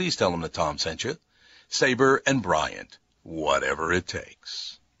 and please tell them that Tom sent you. Sabre and Bryant, whatever it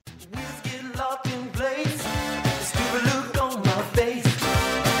takes.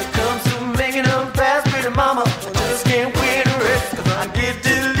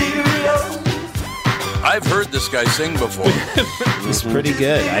 I've heard this guy sing before. He's pretty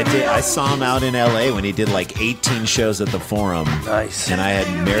good. I saw him out in L.A. when he did like 18 shows at the Forum. Nice. And I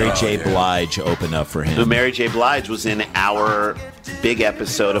had Mary J. Blige open up for him. So Mary J. Blige was in our big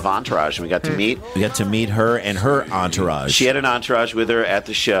episode of Entourage, and we got to meet. We got to meet her and her entourage. She had an entourage with her at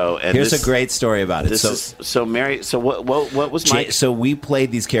the show. And Here's a great story about it. What was my? So we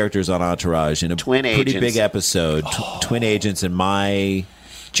played these characters on Entourage in a Twin pretty agents. big episode. Twin agents, and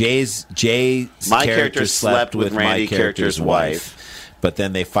Jay's character slept with Randy my character's wife. But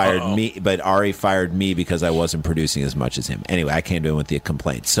then they fired me. But Ari fired me because I wasn't producing as much as him. Anyway, I came to him with the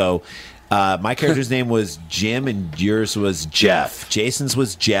complaint. So my character's name was Jim, and yours was Jeff. Jason's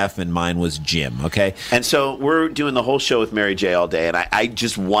was Jeff, and mine was Jim. Okay. And so we're doing the whole show with Mary J. all day, and I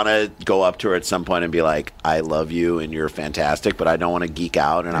just want to go up to her at some point and be like, I love you, and you're fantastic, but I don't want to geek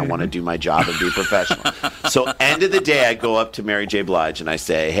out, and I want to do my job and be professional. So end of the day, I go up to Mary J. Blige, and I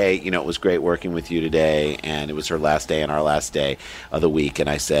say, hey, it was great working with you today, and it was her last day and our last day of the week, and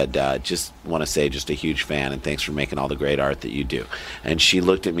I said, just want to say just a huge fan, and thanks for making all the great art that you do. And she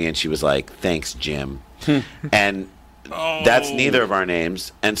looked at me, and she was like, thanks, Jim. And that's neither of our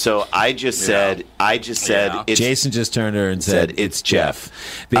names. And so I just said, it's, Jason just turned to her and said, it's Jeff.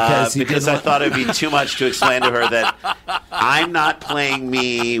 Because I thought it would be too much to explain to her that I'm not playing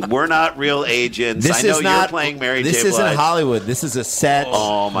me. We're not real agents. I know you're playing Mary J. Blige. This isn't Hollywood. This is a set.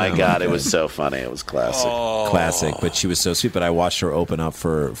 Oh, my God. It was so funny. It was classic. Classic. But she was so sweet. But I watched her open up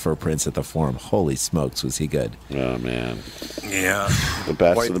for Prince at the Forum. Holy smokes, was he good. Oh, man. Yeah. The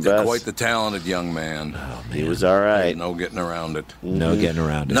best of the best. Quite the talented young man. Oh, man. He was all right. No getting around it. No getting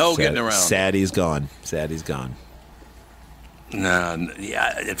around it. No getting around it. Sad he's gone. Sad he's gone.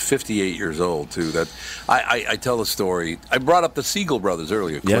 At 58 years old, too. That I tell the story. I brought up the Siegel brothers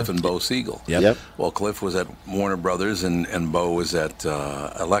earlier, Cliff and Bo Siegel. Yep. Well, Cliff was at Warner Brothers, and Bo was at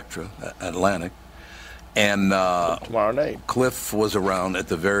Elektra, Atlantic. And tomorrow night, Cliff was around at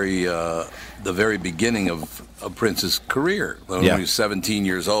the very beginning of Prince's career when he was 17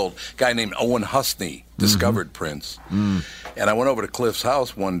 years old. A guy named Owen Husney discovered Prince, and I went over to Cliff's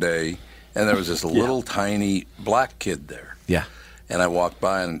house one day, and there was this little tiny black kid there. Yeah, and I walked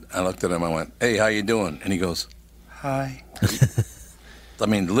by and I looked at him. I went, "Hey, how you doing?" And he goes, "Hi." I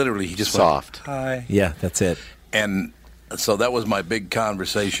mean, literally, he just soft. Went, "Hi." Yeah, that's it. And so that was my big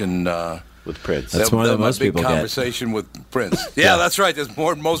conversation. With Prince. That's more than most people get. Conversation with Prince. Yeah, that's right. There's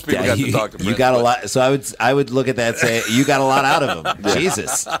more than most people got to talk to Prince. You got a lot. So I would look at that and say, you got a lot out of him.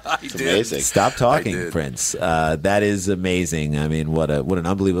 Jesus. It's amazing. Stop talking, Prince. That is amazing. I mean, what an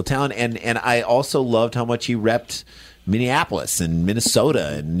unbelievable talent. And I also loved how much he repped Minneapolis and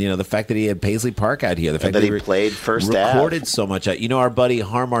Minnesota, and the fact that he had Paisley Park out here, the fact that he played First recorded Ave. so much. Our buddy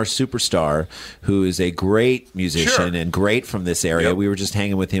Harmar Superstar, who is a great musician and great from this area. We were just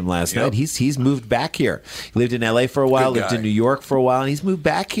hanging with him last night. He's moved back here. He lived in LA for a while, lived in New York for a while, and he's moved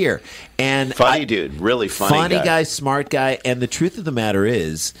back here. And funny dude, really funny guy, smart guy. And the truth of the matter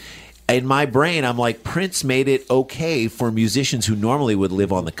is, in my brain, I'm like, Prince made it okay for musicians who normally would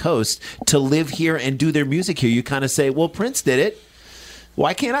live on the coast to live here and do their music here. You kind of say, well, Prince did it.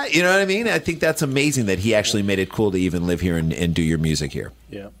 Why can't I? You know what I mean? I think that's amazing that he actually made it cool to even live here and do your music here.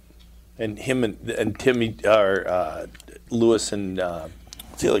 Yeah. And him and Timmy, or Lewis and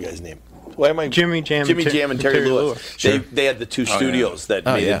what's the other guy's name? Why am I Jimmy Jam and Terry Lewis? Sure. They had the two studios that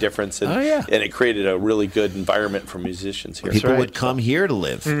made a difference, and it created a really good environment for musicians here. People would come here to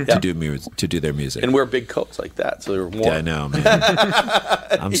live to do their music, and wear big coats like that, so they were warm. Yeah, I know, man.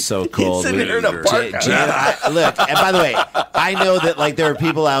 I'm so cold. He's sitting here in a park. Look, and by the way, I know that there are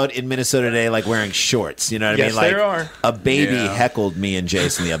people out in Minnesota today wearing shorts. You know what I mean? There are. A baby heckled me and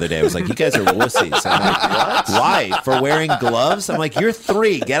Jason the other day. I was like, "You guys are wussies." I'm like, "What? Why? For wearing gloves?" I'm like, "You're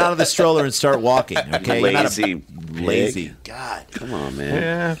 3. Get out of the stroller and start walking." Okay, lazy. God, come on, man.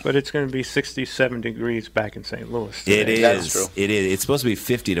 Yeah, but it's going to be 67 degrees back in St. Louis today. It is. It is. It's supposed to be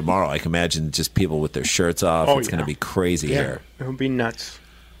 50 tomorrow. I can imagine just people with their shirts off. It's going to be crazy here. It'll be nuts.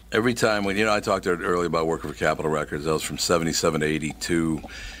 Every time I talked earlier about working for Capitol Records. I was from 77 to 82,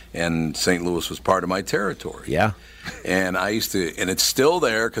 and St. Louis was part of my territory. Yeah, and I used to, and it's still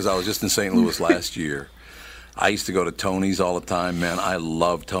there because I was just in St. Louis last year. I used to go to Tony's all the time, man. I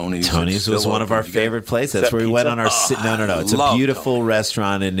love Tony's. Tony's was one of our favorite places. That's where we went on our no. It's a beautiful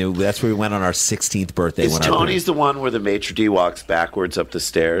restaurant, and that's where we went on our 16th birthday. Is Tony's the one where the maitre d' walks backwards up the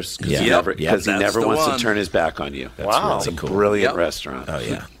stairs because he never wants to turn his back on you? Wow, it's a brilliant restaurant. Oh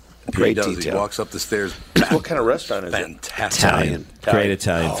yeah. Great detail. He walks up the stairs. What kind of restaurant is Fantastic. Italian. Great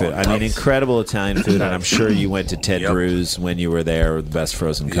Italian food. I mean, incredible Italian food, and I'm sure you went to Ted Drew's when you were there, the best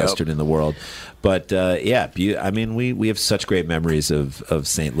frozen custard in the world. But we have such great memories of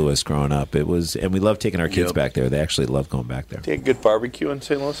St. Louis growing up. It was, and we love taking our kids back there. They actually love going back there. They had good barbecue in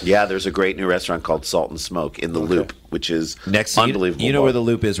St. Louis. Yeah, there's a great new restaurant called Salt and Smoke in the Loop, which is unbelievable. You know where the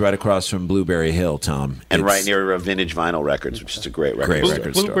Loop is, right across from Blueberry Hill, Tom, and right near Vintage Vinyl Records, which is a great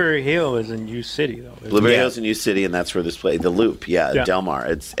record store. Blueberry Hill is in U City, though. Blueberry Hill is in U City, and that's where this place, the Loop. Yeah, Del Mar.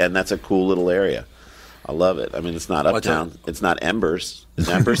 And that's a cool little area. I love it. I mean, it's not Uptown. It's not Embers. Is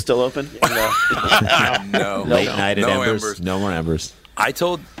Embers still open? No. Late night at Embers. No more Embers. I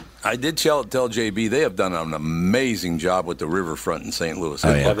did tell JB they have done an amazing job with the riverfront in St. Louis.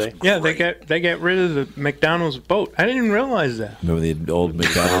 They got rid of the McDonald's boat. I didn't realize that. Remember the old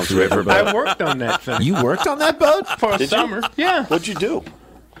McDonald's river boat? I worked on that thing. You worked on that boat for a summer? Yeah. What'd you do?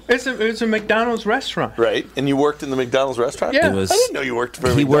 It's a McDonald's restaurant. Right. And you worked in the McDonald's restaurant? Yeah. I didn't know you worked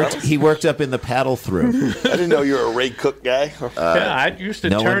for McDonald's. He worked up in the paddle through. I didn't know you were a Ray Cook guy. I used to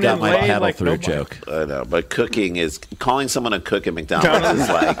no turn one got and my lay paddle like through nobody. joke. I know, but calling someone a cook at McDonald's is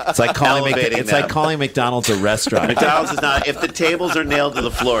like it's like calling McDonald's a restaurant. McDonald's is not. If the tables are nailed to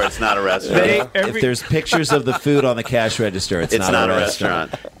the floor, it's not a restaurant. If there's pictures of the food on the cash register, it's not a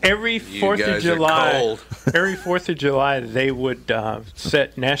restaurant. Every 4th of July, they would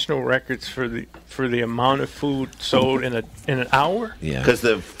set national records for the amount of food sold in an hour. Yeah, because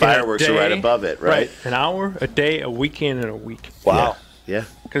the fireworks are right above it, right? An hour, a day, a weekend, and a week. Wow. Yeah.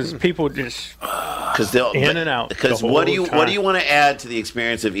 Because people just they'll in and out. Because what do you want to add to the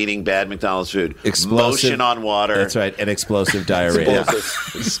experience of eating bad McDonald's food? Motion on water. That's right, and explosive diarrhea.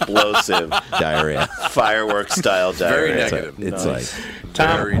 Explosive diarrhea. Fireworks style diarrhea. Very negative. It's like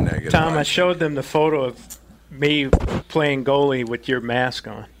very negative. Tom, I showed them the photo of me playing goalie with your mask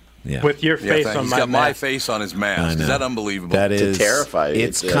on. Yeah. With your face on He's my got mask. my face on his mask. Is that unbelievable? That is terrifying.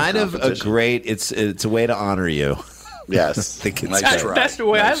 It's kind of a great. It's a way to honor you. Yes, that's the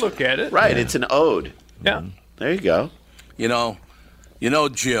way I look at it. Right, it's an ode. Yeah, there you go. You know,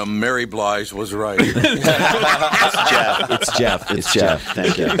 Jim. Mary Blige was right. It's Jeff.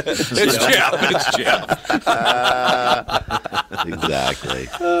 Thank you. It's Jeff. Exactly.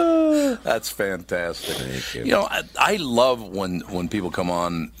 That's fantastic. Thank you. You know, I love when people come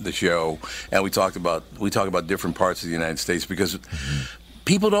on the show and we talk about different parts of the United States because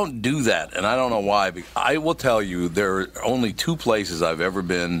people don't do that, and I don't know why. I will tell you, there are only 2 places I've ever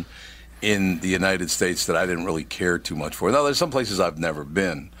been in the United States that I didn't really care too much for. Now, there's some places I've never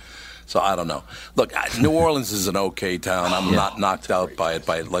been, so I don't know. Look, New Orleans is an okay town. I'm not knocked out by it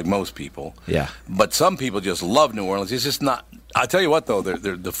like most people. Yeah. But some people just love New Orleans. It's just not I tell you what, though,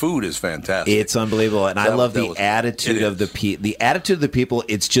 the food is fantastic. It's unbelievable, and I love the attitude of the attitude of the people.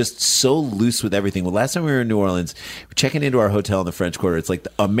 It's just so loose with everything. Well, last time we were in New Orleans, we're checking into our hotel in the French Quarter. It's like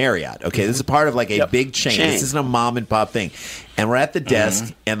a Marriott. Okay, this is part of like a big chain. This isn't a mom and pop thing. And we're at the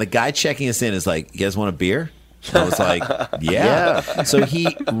desk, and the guy checking us in is like, "You guys want a beer?" I was like, yeah. So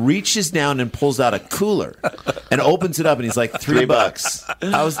he reaches down and pulls out a cooler and opens it up, and he's like,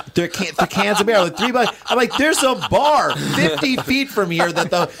 $3. I was there cans of beer. I was like, $3. I'm like, there's a bar 50 feet from here.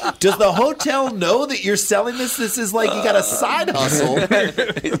 Does the hotel know that you're selling this? This is like you got a side hustle.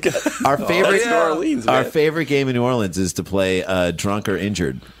 Our favorite game in New Orleans is to play drunk or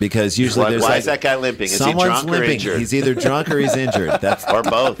injured, because usually there's why is that guy limping? Is he drunk or injured? He's either drunk or he's injured. Or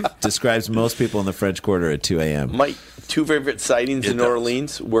both. Describes most people in the French Quarter at 2 a.m. My two favorite sightings in New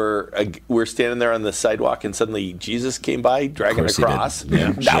Orleans were we're standing there on the sidewalk and suddenly Jesus came by dragging a cross.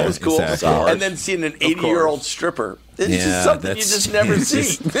 Yeah. That was cool. Exactly. And then seeing an 80-year-old stripper. It's just something you just never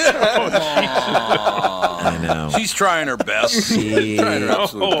see. I know. She's trying her best. Trying her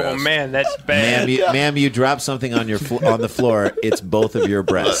absolute best. Oh, man, that's bad. Ma'am, you dropped something on on the floor. It's both of your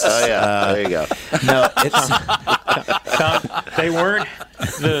breasts. Oh, yeah. There you go. No, it's... Tom, they weren't.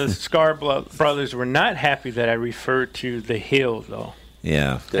 The Scar brothers were not happy that I referred to the hill, though.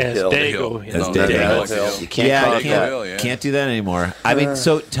 Yeah. As Dago. As Dago. You can't do that anymore. I mean,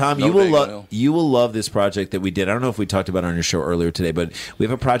 so Tom, you will love this project that we did. I don't know if we talked about it on your show earlier today, but we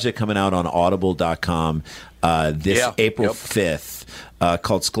have a project coming out on Audible.com April 5th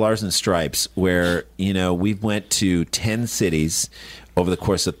called Scars and Stripes, where we went to 10 cities over the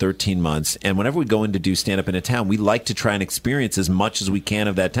course of 13 months. And whenever we go in to do stand-up in a town, we like to try and experience as much as we can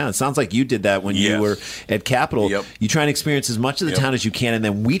of that town. It sounds like you did that when you were at Capitol. Yep. You try and experience as much of the town as you can, and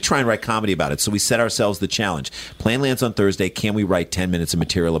then we try and write comedy about it. So we set ourselves the challenge. Plane lands on Thursday. Can we write 10 minutes of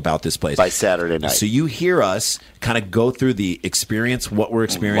material about this place? By Saturday night. So you hear us kind of go through the experience, what we're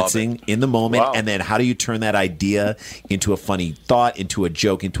experiencing in the moment, and then how do you turn that idea into a funny thought, into a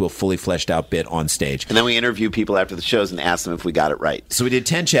joke, into a fully fleshed out bit on stage. And then we interview people after the shows and ask them if we got it right. So we did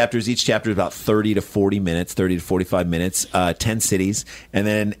 10 chapters. Each chapter is about 30 to 40 minutes, 30 to 45 minutes, 10 cities. And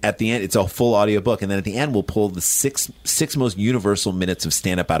then at the end, it's a full audiobook. And then at the end, we'll pull the six most universal minutes of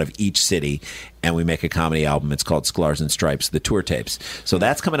stand-up out of each city, and we make a comedy album. It's called Scars and Stripes, the tour tapes. So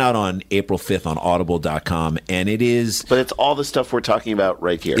that's coming out on April 5th on Audible.com. And it is... But it's all the stuff we're talking about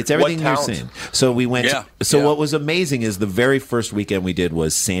right here. It's everything you're saying. So we went... What was amazing is the very first weekend we did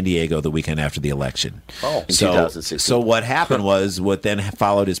was San Diego the weekend after the election. In 2016. So what happened was, what then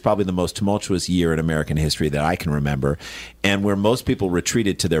followed is probably the most tumultuous year in American history that I can remember, and where most people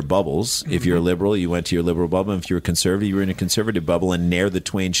retreated to their bubbles. If you're a liberal, you went to your liberal bubble. And if you were conservative, you were in a conservative bubble, and ne'er the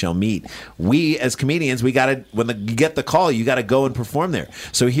twain shall meet. We, as comedians, we got to, when you get the call, you got to go and perform there.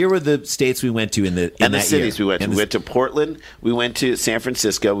 So here were the states we went to in the cities we went to. We went to Portland, we went to San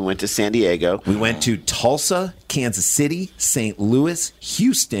Francisco, we went to San Diego. We went to Tulsa, Kansas City, St. Louis,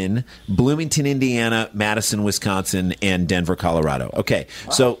 Houston, Bloomington, Indiana, Madison, Wisconsin, and Denver, Colorado. Okay,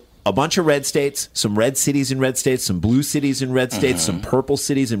 so a bunch of red states, some red cities in red states, some blue cities in red states, some purple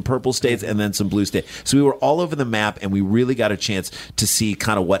cities in purple states, and then some blue states. So we were all over the map, and we really got a chance to see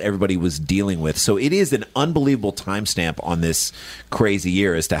kind of what everybody was dealing with. So it is an unbelievable timestamp on this crazy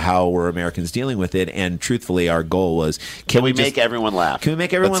year as to how we're Americans dealing with it. And truthfully, our goal was, can we make everyone laugh? Can we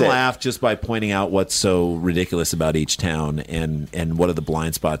make everyone laugh just by pointing out what's so ridiculous about each town and what are the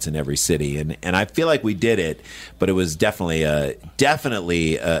blind spots in every city? And I feel like we did it, but it was definitely a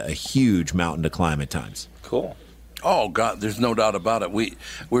huge mountain to climb at times. Cool. Oh, God, there's no doubt about it. We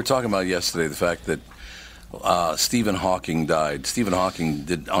were talking about yesterday the fact that Stephen Hawking died. Stephen Hawking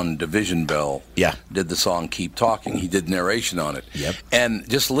did on Division Bell. Did the song "Keep Talking." He did narration on it. Yep. And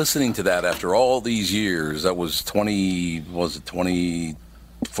just listening to that after all these years, that was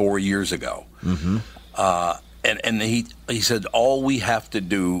 24 years ago. Mm-hmm. And he said, all we have to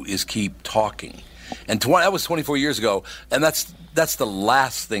do is keep talking. And that was 24 years ago, and that's the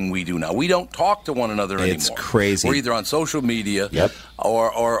last thing we do now. We don't talk to one another anymore. It's crazy. We're either on social media,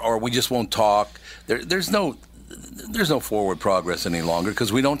 or we just won't talk. There's no forward progress any longer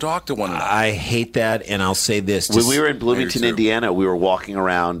because we don't talk to one another. I hate that, and I'll say this. When we were in Bloomington, Indiana, we were walking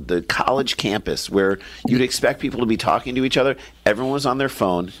around the college campus where you'd expect people to be talking to each other. Everyone was on their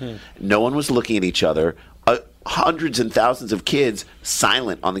phone. No one was looking at each other. Hundreds and thousands of kids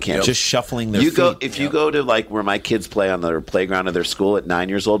silent on the campus, just shuffling their feet. If you go to like where my kids play on the playground of their school at 9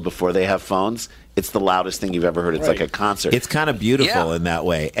 years old before they have phones, it's the loudest thing you've ever heard. It's like a concert. It's kind of beautiful in that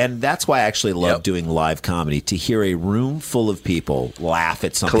way. And that's why I actually love doing live comedy, to hear a room full of people laugh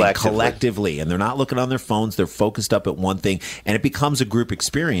at something collectively. And they're not looking on their phones. They're focused up at one thing. And it becomes a group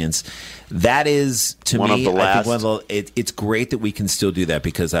experience. That is, to me, I think it's great that we can still do that,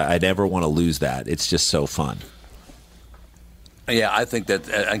 because I never want to lose that. It's just so fun. Yeah, I think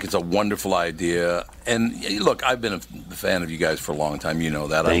it's a wonderful idea. And look, I've been a fan of you guys for a long time. You know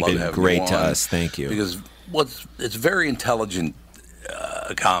that. I love having you great on to us. Thank you. Because it's very intelligent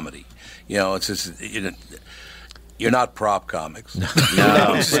comedy. You know, it's just you're not prop comics. No,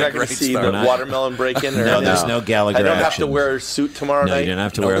 we're not going to see the watermelon break in. No, there's no Gallagher. I don't have action. to wear a suit tomorrow night. No, you don't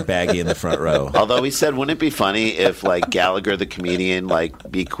have to wear a baggie in the front row. Although he said, wouldn't it be funny if like Gallagher the comedian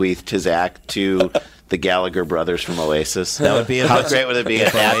bequeathed his act to the Gallagher brothers from Oasis? That would be how great would it be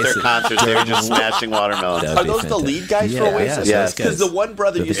at their concerts they were just smashing watermelons? Are those the lead guys for Oasis? Yes. Because the one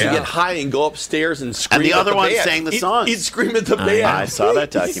brother used to get high and go upstairs and scream. And the other one sang the songs. He'd scream at the band. I saw that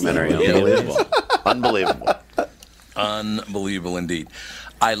documentary. Unbelievable. Unbelievable indeed.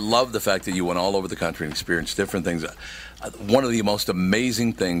 I love the fact that you went all over the country and experienced different things. One of the most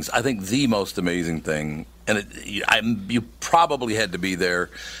amazing things, I think the most amazing thing, and you probably had to be there,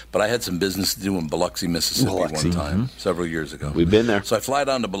 but I had some business to do in Biloxi, Mississippi one time, several years ago. We've been there. So I fly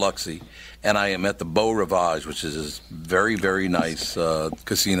down to Biloxi, and I am at the Beau Rivage, which is this very, very nice resort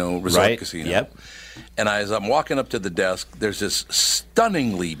casino. Yep. And as I'm walking up to the desk, there's this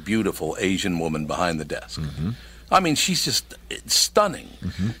stunningly beautiful Asian woman behind the desk. Mm-hmm. I mean, she's just stunning,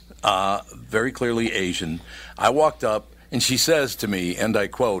 very clearly Asian. I walked up, and she says to me, and I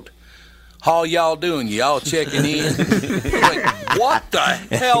quote, "How y'all doing? Y'all checking in?" I'm like, what the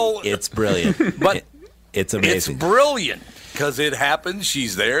hell? It's brilliant. But it's amazing. It's brilliant because it happens.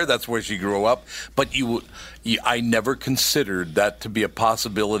 She's there. That's where she grew up. But I never considered that to be a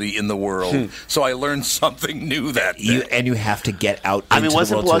possibility in the world. So I learned something new that day. And you have to get out. I mean,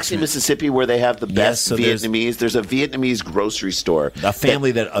 wasn't Biloxi, Mississippi, where they have the best Vietnamese? There's a Vietnamese grocery store. A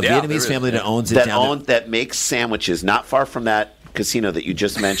Vietnamese family that owns it that makes sandwiches not far from that casino that you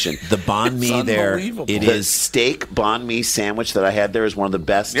just mentioned. The banh mi there, it is steak banh mi sandwich that I had there is one of the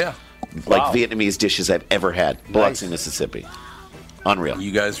best Vietnamese dishes I've ever had. Biloxi, Mississippi. Unreal.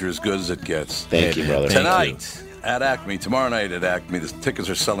 You guys are as good as it gets. Thank you, brother. Tonight at Acme, tomorrow night at Acme, the tickets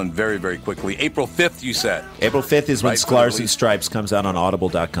are selling very, very quickly. April 5th, you said. April 5th is when Sklar's and Stripes comes out on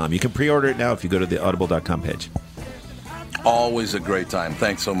Audible.com. You can pre-order it now if you go to the Audible.com page. Always a great time.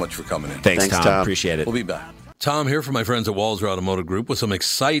 Thanks so much for coming in. Thanks, Tom. Appreciate it. We'll be back. Tom here from my friends at Walzer Automotive Group with some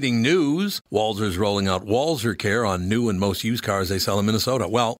exciting news. Walzer's rolling out Walzer Care on new and most used cars they sell in Minnesota.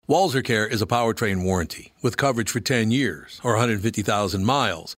 Well, Walzer Care is a powertrain warranty with coverage for 10 years or 150,000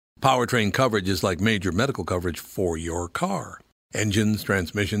 miles. Powertrain coverage is like major medical coverage for your car. Engines,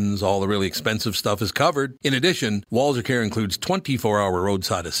 transmissions, all the really expensive stuff is covered. In addition, Walzer Care includes 24-hour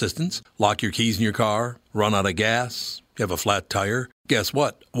roadside assistance, lock your keys in your car, run out of gas, you have a flat tire. Guess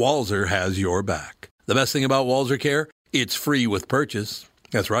what? Walzer has your back. The best thing about Walzer Care, it's free with purchase.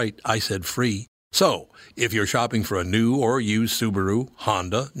 That's right, I said free. So, if you're shopping for a new or used Subaru,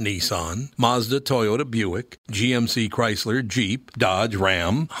 Honda, Nissan, Mazda, Toyota, Buick, GMC, Chrysler, Jeep, Dodge,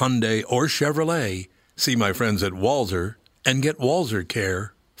 Ram, Hyundai, or Chevrolet, see my friends at Walzer and get Walzer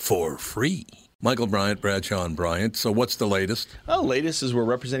Care for free. Michael Bryant, Bradshaw and Bryant. So what's the latest? The latest is we're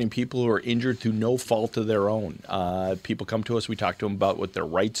representing people who are injured through no fault of their own. People come to us. We talk to them about what their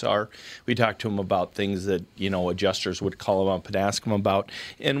rights are. We talk to them about things that, adjusters would call them up and ask them about.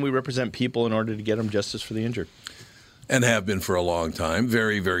 And we represent people in order to get them justice for the injured. And have been for a long time.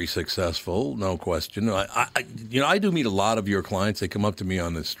 Very, very successful, no question. I do meet a lot of your clients. They come up to me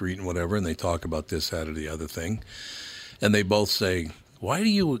on the street and whatever, and they talk about this, that, or the other thing. And they both say, "Why do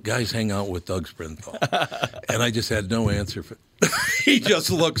you guys hang out with Doug Sprinthal?" And I just had no answer for He just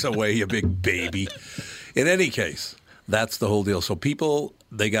looks away, you big baby. In any case, that's the whole deal. So people,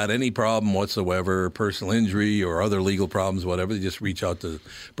 they got any problem whatsoever, personal injury or other legal problems, whatever, they just reach out to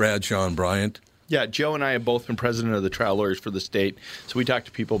Bradshaw and Bryant. Yeah, Joe and I have both been president of the trial lawyers for the state, so we talk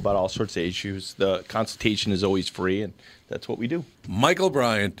to people about all sorts of issues. The consultation is always free, and that's what we do. Michael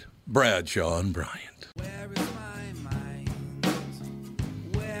Bryant, Bradshaw and Bryant. Where is my mind?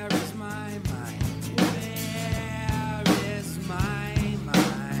 Where is my mind? Where is my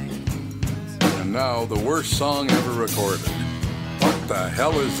mind? And now, the worst song ever recorded. What the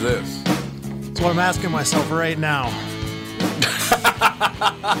hell is this? That's what I'm asking myself right now.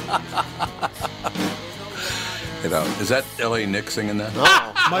 Is that L.A. Nick singing that? No,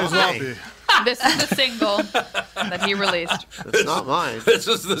 might as well be. This is the single that he released. It's not mine. This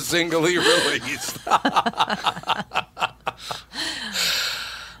is the single he released.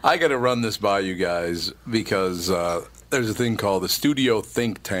 I got to run this by you guys because there's a thing called the Studio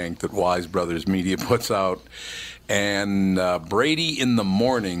Think Tank that Wise Brothers Media puts out. And Brady in the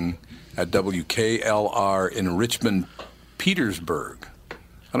Morning at WKLR in Richmond, Petersburg.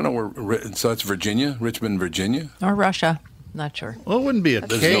 I don't know where, so that's Virginia, Richmond, Virginia? Or Russia. Not sure. Well, it wouldn't be a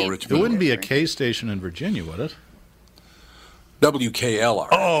K. no It wouldn't be a K station in Virginia, would it? WKLR.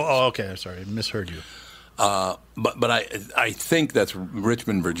 Oh, okay. I'm sorry, I misheard you. But I think that's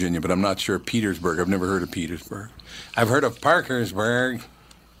Richmond, Virginia, but I'm not sure. Petersburg. I've never heard of Petersburg. I've heard of Parkersburg.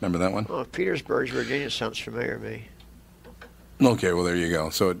 Remember that one? Oh, Petersburg, Virginia sounds familiar to me. Okay, well, there you go.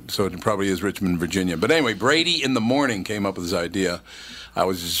 So it probably is Richmond, Virginia. But anyway, Brady in the Morning came up with this idea. I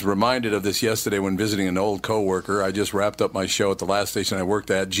was just reminded of this yesterday when visiting an old coworker. I just wrapped up my show at the last station I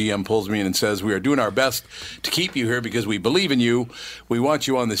worked at. GM pulls me in and says, "We are doing our best to keep you here because we believe in you. We want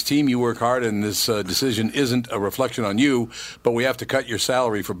you on this team. You work hard, and this decision isn't a reflection on you, but we have to cut your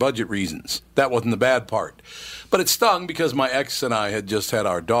salary for budget reasons." That wasn't the bad part. But it stung because my ex and I had just had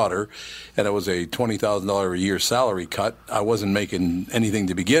our daughter, and it was a $20,000 a year salary cut. I wasn't making anything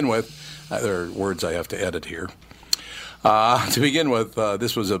to begin with. There are words I have to edit here. To begin with,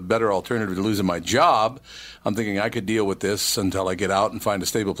 this was a better alternative to losing my job. I'm thinking I could deal with this until I get out and find a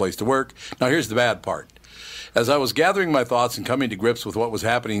stable place to work. Now, here's the bad part. As I was gathering my thoughts and coming to grips with what was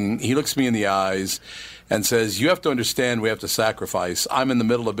happening, he looks me in the eyes and says, "You have to understand we have to sacrifice. I'm in the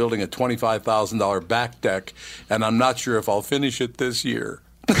middle of building a $25,000 back deck, and I'm not sure if I'll finish it this year."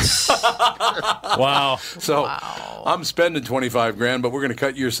 Wow. So I'm spending $25,000, but we're going to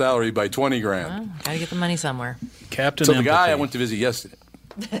cut your salary by $20,000. Well, gotta get the money somewhere. Captain So the guy Empathy. I went to visit yesterday.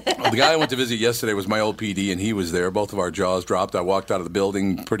 The guy I went to visit yesterday was my old PD, and he was there. Both of our jaws dropped. I walked out of the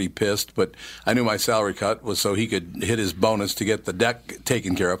building pretty pissed, but I knew my salary cut was so he could hit his bonus to get the deck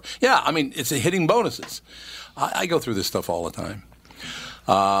taken care of. Yeah, I mean, it's hitting bonuses. I go through this stuff all the time.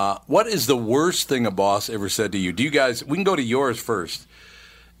 What is the worst thing a boss ever said to you? Do you guys, we can go to yours first.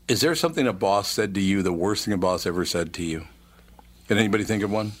 Is there something a boss said to you, the worst thing a boss ever said to you? Can anybody think of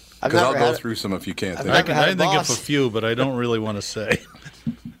one? Because I'll go through some if you can't think. I can think of a few, but I don't really want to say.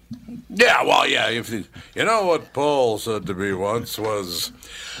 Yeah, well, yeah. You know what Paul said to me once was,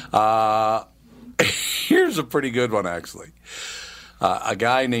 here's a pretty good one, actually. A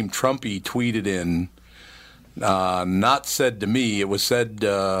guy named Trumpy tweeted in, not said to me, it was said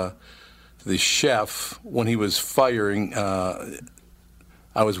to the chef when he was firing,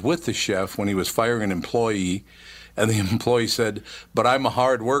 I was with the chef when he was firing an employee, and the employee said, "But I'm a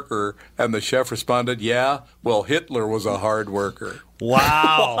hard worker," and the chef responded, "Yeah, well, Hitler was a hard worker."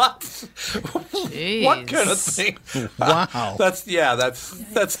 Wow. What kind of thing? Wow. That's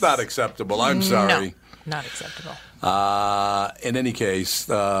not acceptable. I'm sorry. No, not acceptable. In any case,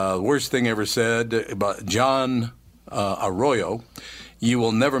 worst thing ever said about John Arroyo. "You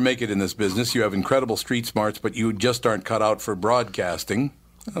will never make it in this business. You have incredible street smarts, but you just aren't cut out for broadcasting."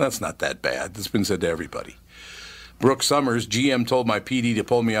 Well, that's not that bad. That's been said to everybody. Brooke Summers, "GM told my PD to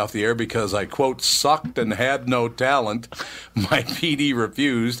pull me off the air because I, quote, sucked and had no talent. My PD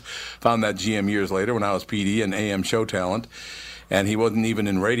refused." Found that GM years later when I was PD and AM show talent. And he wasn't even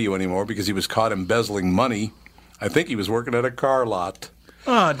in radio anymore because he was caught embezzling money. I think he was working at a car lot.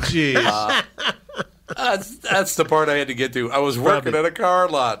 Oh, jeez. That's the part I had to get to. I was working at a car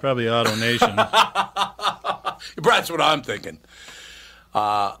lot. Probably Auto Nation. That's what I'm thinking.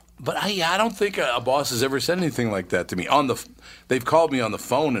 But I don't think a boss has ever said anything like that to me. They've called me on the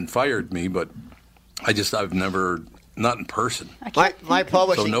phone and fired me, but I've never, not in person. My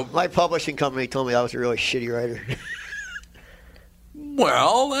publishing company told me I was a really shitty writer.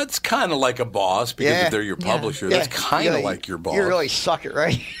 Well, that's kind of like a boss because if they're your publisher. That's kind of like your boss. You really suck at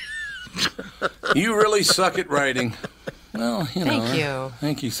writing. You really suck at writing. Well, Thank you.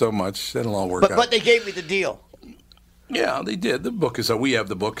 Thank you so much. That'll all work out. But they gave me the deal. Yeah, they did. The book is. We have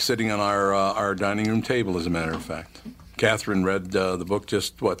the book sitting on our dining room table, as a matter of fact. Catherine read the book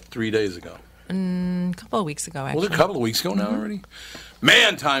just 3 days ago. A couple of weeks ago, actually. Was it a couple of weeks ago now already?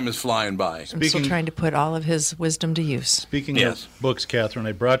 Man, time is flying by. I'm still trying to put all of his wisdom to use. Speaking of books, Catherine,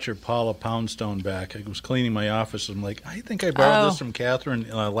 I brought your Paula Poundstone back. I was cleaning my office. And I'm like, I think I borrowed this from Catherine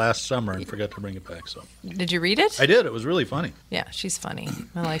last summer and forgot to bring it back. So, did you read it? I did. It was really funny. Yeah, she's funny.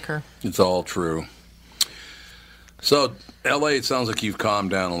 I like her. It's all true. So, L.A., it sounds like you've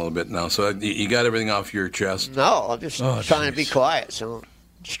calmed down a little bit now. So, you got everything off your chest? No, I'm just trying to be quiet, so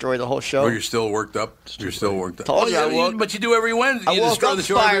destroy the whole show. Oh, you're still worked up? You're still worked up. Told you I woke- but you do every Wednesday. You I woke destroy up the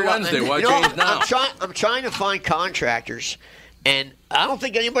show every fired up, Wednesday. and, Why you know, change now? I'm trying to find contractors, and I don't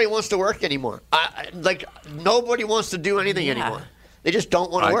think anybody wants to work anymore. Nobody wants to do anything anymore. They just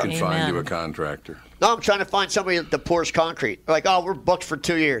don't want to I work. can find you a contractor. No, I'm trying to find somebody that pours concrete. Like, oh, we're booked for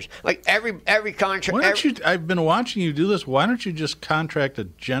 2 years. Like every contract. Why don't you? I've been watching you do this. Why don't you just contact a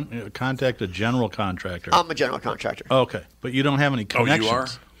general contractor? I'm a general contractor. Okay, but you don't have any connections. Oh, you are?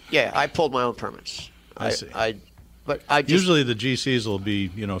 Yeah, I pulled my own permits. I see. But I just, usually the GCs will be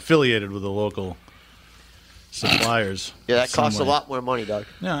affiliated with the local suppliers. Yeah, that costs some a way. lot more money, Doug.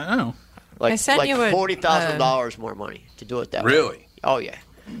 Yeah, I know. Like, I sent you a, $40,000 more money to do it that way. Really? Oh yeah.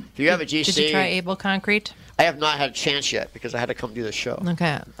 If you have a GC, Did you try Able Concrete? I have not had a chance yet because I had to come do the show.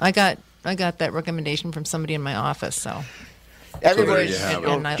 Okay, I got that recommendation from somebody in my office. So Everybody's So there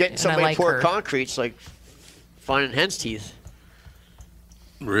you have it. getting somebody like to pour her. concrete's like finding hen's teeth.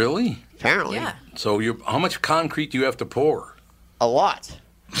 Really? Apparently, yeah. So how much concrete do you have to pour? a lot.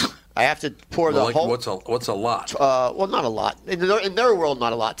 I have to pour the Like, whole. what's a lot? Well, not a lot. In their world,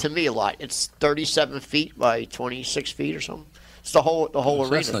 not a lot. To me, a lot. It's 37 feet by 26 feet or something. It's the whole So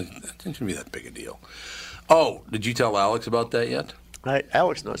arena. that shouldn't be that big a deal. Oh, did you tell Alex about that yet?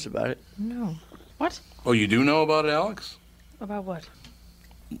 Alex knows about it. No. What? Oh, you do know about it, Alex? About what?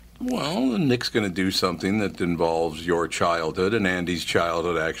 Well, Nick's going to do something that involves your childhood and Andy's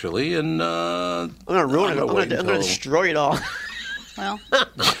childhood, actually, and I'm gonna ruin it. I'm gonna destroy it all. Well,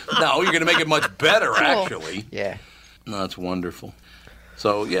 No, you're going to make it much better, actually. Yeah. No, that's wonderful.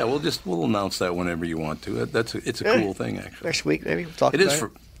 So yeah, we'll announce that whenever you want to. It's a cool thing, actually. Next week, maybe we'll talk It about is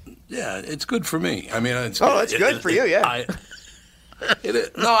for. Yeah, it's good for me. I mean, it's. Oh, it's good for you, yeah. It is,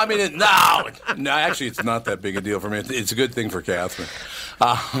 no, I mean, no. Actually, it's not that big a deal for me. It's a good thing for Catherine.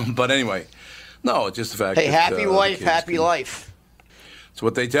 But anyway, no, it's just the fact. Hey, that, happy the wife, kids happy can- life. It's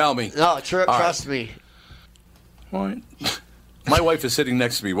what they tell me. No, All right. trust me. What? My wife is sitting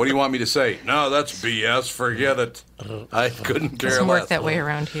next to me. What do you want me to say? No, that's BS. Forget it. I couldn't care Doesn't less. work that way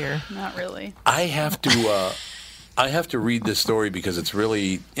around here. not really. I have to read this story because it's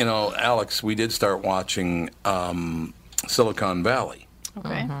really, Alex, we did start watching Silicon Valley.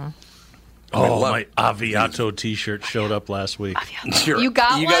 Okay. Oh, my Aviato T-shirt showed up last week. You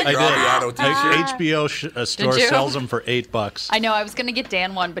got you one? got your Aviato I T-shirt? HBO store you? sells them for $8. I know. I was gonna get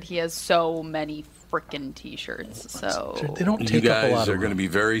Dan one, but he has so many freaking T-shirts. So They don't You take up a lot guys of are going to room. be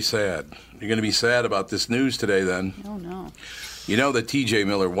very sad. You're going to be sad about this news today, then. Oh no. You know that T.J.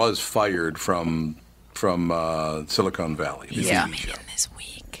 Miller was fired from Silicon Valley. The Yeah. TV show. This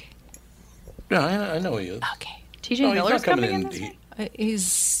week. Yeah, I know he is. Okay. TJ No, he's Miller's not coming coming in. in. This week?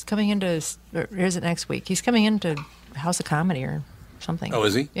 He's coming into, or is it next week? He's coming into House of Comedy or something. Oh,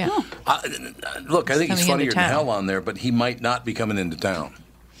 is he? Yeah. Look, I think he's coming funnier into than town. hell on there, but he might not be coming into town.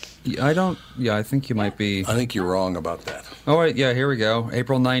 I think you might be. I think you're wrong about that. Oh, wait, yeah, here we go.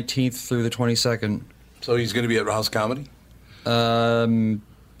 April 19th through the 22nd. So he's going to be at House Comedy?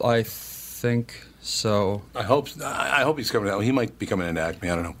 I think so. I hope he's coming out. He might be coming into Acme.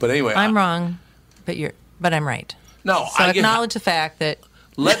 I don't know. But anyway, I'm wrong, but I'm right. No, So acknowledge the fact that.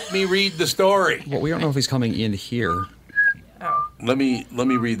 Let me read the story. Well, we don't know if he's coming in here. Let me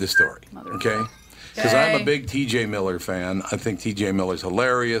read the story, okay? Because I'm a big T.J. Miller fan. I think T.J. Miller's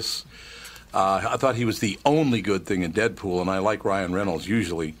hilarious. I thought he was the only good thing in Deadpool, and I like Ryan Reynolds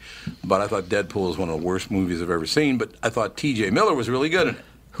usually, but I thought Deadpool is one of the worst movies I've ever seen. But I thought T.J. Miller was really good in it.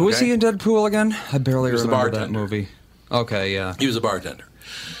 Who was he in Deadpool again? I barely He was the remember that bartender. movie. Okay, yeah. He was a bartender.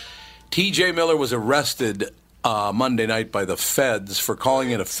 T.J. Miller was arrested Monday night by the feds for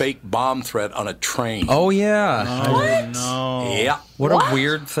calling it a fake bomb threat on a train. Oh, yeah. Oh, no. Yeah. What a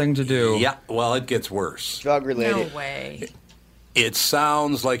weird thing to do. Yeah, well, it gets worse. Drug related. No way. It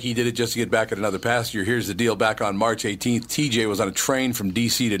sounds like he did it just to get back at another passenger. Here's the deal. Back on March 18th, TJ was on a train from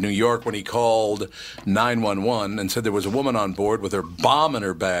D.C. to New York when he called 911 and said there was a woman on board with her bomb in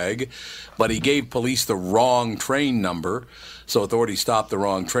her bag, but he gave police the wrong train number. So authorities stopped the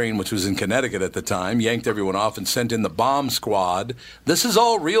wrong train, which was in Connecticut at the time, yanked everyone off, and sent in the bomb squad. This is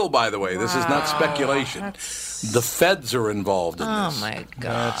all real, by the way. This is not speculation. The feds are involved in this. Oh, my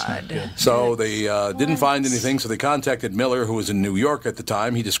God. So they didn't find anything, so they contacted Miller, who was in New York at the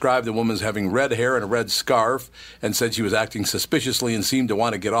time. He described the woman as having red hair and a red scarf and said she was acting suspiciously and seemed to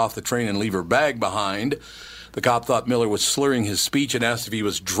want to get off the train and leave her bag behind. The cop thought Miller was slurring his speech and asked if he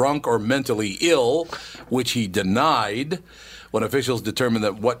was drunk or mentally ill, which he denied. When officials determined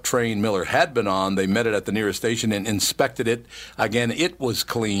that what train Miller had been on, they met it at the nearest station and inspected it. Again, it was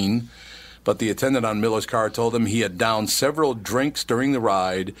clean. But the attendant on Miller's car told him he had downed several drinks during the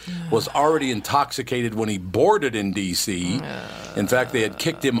ride, was already intoxicated when he boarded in D.C. In fact, they had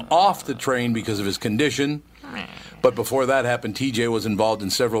kicked him off the train because of his condition. But before that happened, TJ was involved in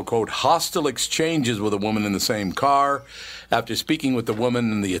several, quote, hostile exchanges with a woman in the same car. After speaking with the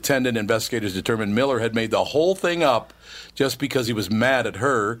woman and the attendant, investigators determined Miller had made the whole thing up just because he was mad at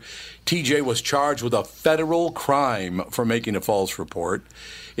her. TJ was charged with a federal crime for making a false report.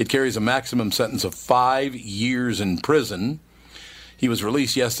 It carries a maximum sentence of 5 years in prison. He was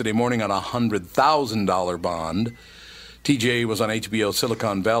released yesterday morning on a $100,000 bond. TJ was on HBO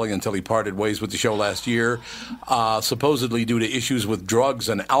Silicon Valley until he parted ways with the show last year, supposedly due to issues with drugs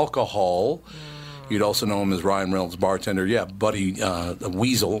and alcohol. You'd also know him as Ryan Reynolds' bartender. Yeah, Buddy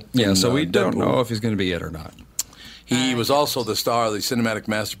Weasel. Yeah, so we Deadpool. don't know if he's going to be it or not. He was also the star of the cinematic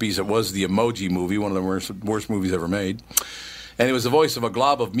masterpiece that was the Emoji Movie, one of the worst movies ever made. And he was the voice of a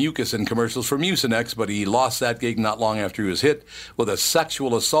glob of mucus in commercials for Mucinex, but he lost that gig not long after he was hit with a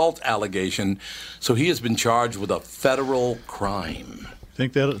sexual assault allegation. So he has been charged with a federal crime.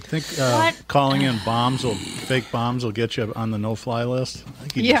 Think calling in fake bombs will get you on the no-fly list?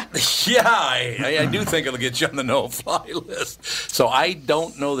 Yeah, I do think it'll get you on the no-fly list. So I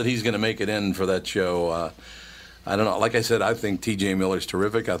don't know that he's going to make it in for that show. I don't know. Like I said, I think T.J. Miller's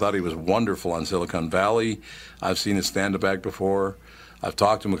terrific. I thought he was wonderful on Silicon Valley. I've seen his stand-up act before. I've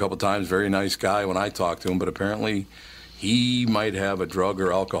talked to him a couple times. Very nice guy when I talked to him, but apparently he might have a drug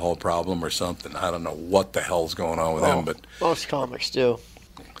or alcohol problem or something. I don't know what the hell's going on with him. But most comics do.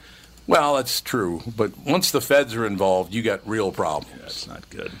 Well, that's true. But once the feds are involved, you got real problems. Yeah, that's not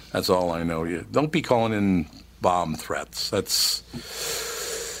good. That's all I know. You don't be calling in bomb threats. That's...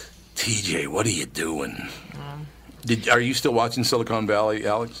 TJ, what are you doing? Are you still watching Silicon Valley,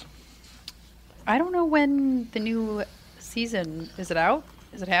 Alex? I don't know when the new season is. It out?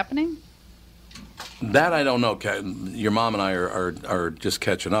 Is it happening? That I don't know. Your mom and I are just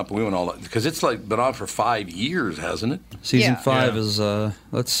catching up. We went all because it's like been on for 5 years, hasn't it? Season 5 is.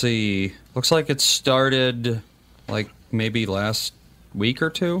 Let's see. Looks like it started like maybe last week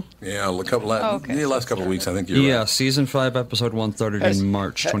or two. Yeah, last couple of weeks. I think you're right. Season 5, episode 1 started in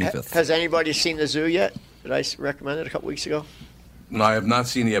March 25th. Has anybody seen The Zoo yet? Did I recommend it a couple weeks ago? No, I have not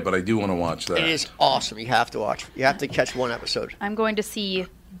seen it yet, but I do want to watch that. It is awesome. You have to watch. You have to catch one episode. I'm going to see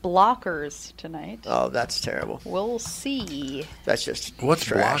Blockers tonight. Oh, that's terrible. We'll see. That's just what's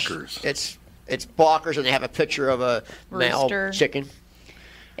trash. Blockers? It's Blockers, and they have a picture of a male chicken.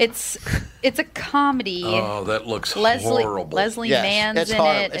 It's a comedy. Oh, that looks horrible. Leslie Mann's in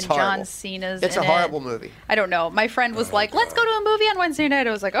it, and John Cena's in it. It's a horrible movie. I don't know. My friend was like, let's go to a movie on Wednesday night.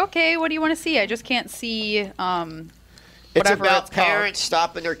 I was like, okay, what do you want to see? I just can't see It's whatever about it's parents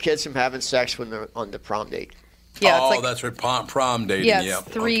stopping their kids from having sex when they're on the prom date. Yeah, it's that's right, prom dating. Yeah, Yep.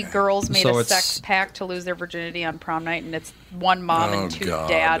 Three girls made a sex pact to lose their virginity on prom night, and it's one mom and two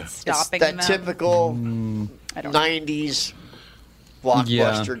dads stopping them. It's that typical 90s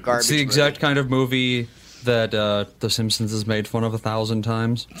blockbuster garbage. It's the exact kind of movie that The Simpsons has made fun of 1,000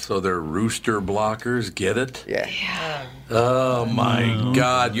 times. So they're rooster blockers, get it? Yeah. Oh my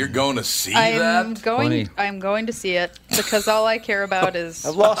God, you're going to see that? I'm going to see it because all I care about is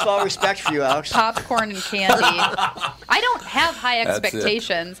I've lost all respect for you, Alex. Popcorn and candy. I don't have high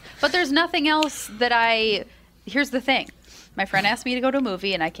expectations, but there's nothing else that here's the thing. My friend asked me to go to a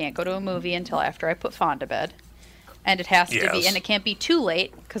movie, and I can't go to a movie until after I put Fawn to bed. And it has to be, and it can't be too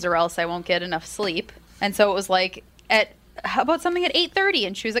late because or else I won't get enough sleep. And so it was like, how about something at 8:30?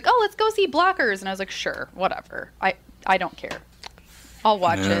 And she was like, oh, let's go see Blockers. And I was like, sure, whatever. I don't care. I'll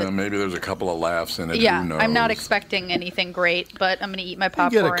watch it. Maybe there's a couple of laughs in it. Yeah, Who knows? I'm not expecting anything great, but I'm going to eat my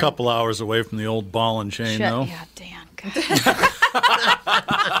popcorn. You get a couple hours away from the old ball and chain, though. Yeah, Dan.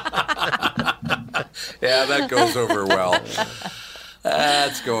 Yeah, that goes over well.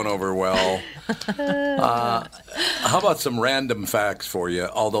 That's going over well. How about some random facts for you?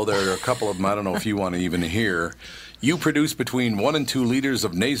 Although there are a couple of them I don't know if you want to even hear. You produce between 1 and 2 liters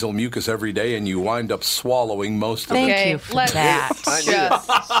of nasal mucus every day, and you wind up swallowing most of it. Thank you for that.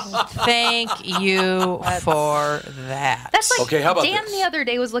 Thank you for that. That's like okay, how about Dan this? the other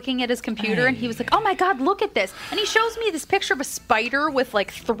day was looking at his computer, and he was like, oh, my God, look at this. And he shows me this picture of a spider with like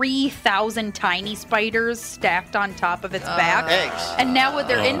 3,000 tiny spiders stacked on top of its back. Eggs. And now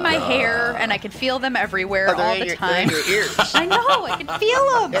they're in my hair, and I can feel them everywhere all the time. They're in your ears. I know. I can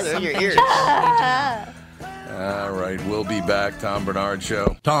feel them. Yeah, they're in your ears. All right, we'll be back. Tom Bernard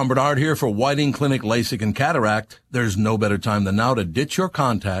Show. Tom Bernard here for Whiting Clinic LASIK and Cataract. There's no better time than now to ditch your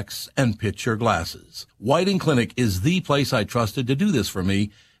contacts and pitch your glasses. Whiting Clinic is the place I trusted to do this for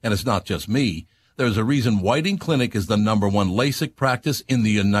me, and it's not just me. There's a reason Whiting Clinic is the #1 LASIK practice in the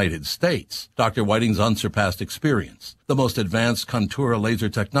United States. Dr. Whiting's unsurpassed experience, the most advanced Contura laser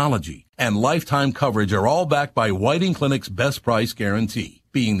technology, and lifetime coverage are all backed by Whiting Clinic's best price guarantee.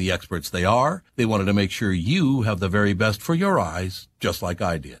 Being the experts they are, they wanted to make sure you have the very best for your eyes, just like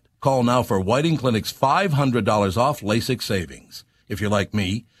I did. Call now for Whiting Clinic's $500 off LASIK savings. If you're like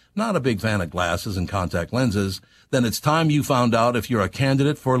me, not a big fan of glasses and contact lenses, then it's time you found out if you're a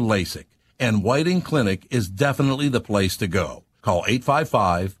candidate for LASIK. And Whiting Clinic is definitely the place to go. Call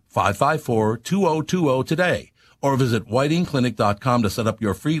 855-554-2020 today. Or visit whitingclinic.com to set up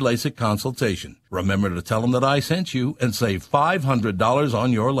your free LASIK consultation. Remember to tell them that I sent you and save $500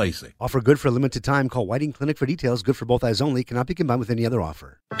 on your LASIK. Offer good for a limited time. Call Whiting Clinic for details. Good for both eyes only. Cannot be combined with any other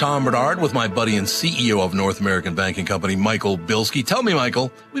offer. Tom Bernard with my buddy and CEO of North American Banking Company, Michael Bilski. Tell me,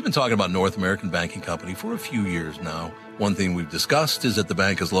 Michael, we've been talking about North American Banking Company for a few years now. One thing we've discussed is that the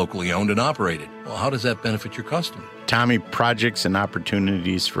bank is locally owned and operated. Well, how does that benefit your customer? Tommy, projects and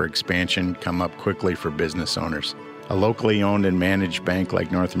opportunities for expansion come up quickly for business owners. A locally owned and managed bank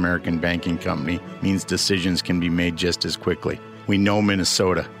like North American Banking Company means decisions can be made just as quickly. We know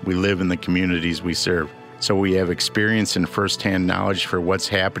Minnesota. We live in the communities we serve. So we have experience and firsthand knowledge for what's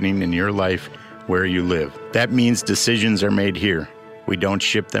happening in your life where you live. That means decisions are made here. We don't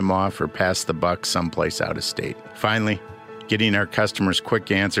ship them off or pass the buck someplace out of state. Finally, getting our customers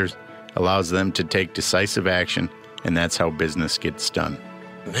quick answers allows them to take decisive action, and that's how business gets done.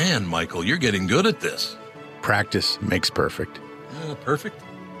 Man, Michael, you're getting good at this. Practice makes perfect. Perfect?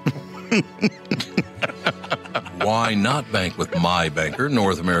 Why not bank with my banker,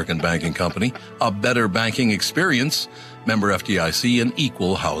 North American Banking Company? A better banking experience. Member FDIC, an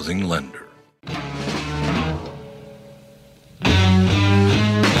equal housing lender.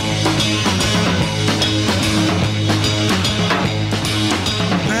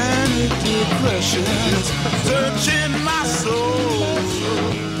 Manic depression is searching my soul.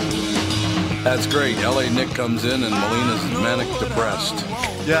 That's great. L.A. Nick comes in and Molina's manic depressed.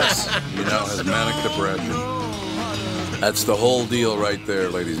 Yes. You know, has manic depression. That's the whole deal right there,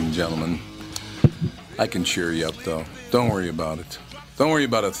 ladies and gentlemen. I can cheer you up, though. Don't worry about it. Don't worry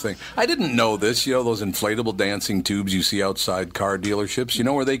about a thing. I didn't know this. You know those inflatable dancing tubes you see outside car dealerships? You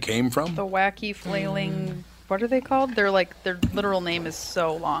know where they came from? The wacky flailing. What are they called? They're like, their literal name is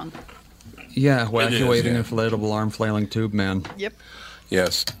so long. Yeah, wacky-waiting yeah. inflatable arm flailing tube man. Yep.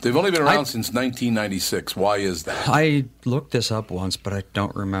 Yes. They've only been around since 1996. Why is that? I looked this up once, but I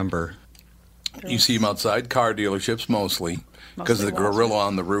don't remember. You see them outside car dealerships mostly because the gorilla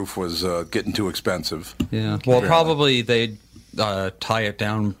on the roof was getting too expensive. Yeah. Well, probably they'd tie it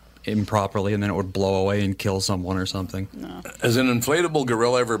down improperly and then it would blow away and kill someone or something. No. Has an inflatable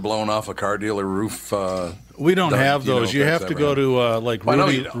gorilla ever blown off a car dealer roof? We don't have those. You have to go to like Well, I know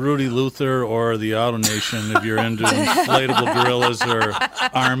you don't. Rudy Luther or the Auto Nation if you're into inflatable gorillas or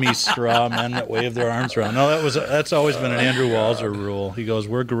army straw men that wave their arms around. No, that's always been an Andrew Walzer rule. He goes,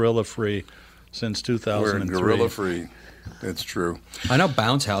 "We're gorilla free since 2003." We're gorilla free. It's true. I know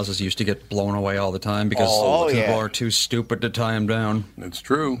bounce houses used to get blown away all the time because people are too stupid to tie them down. It's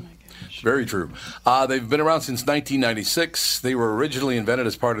true. Very true. They've been around since 1996. They were originally invented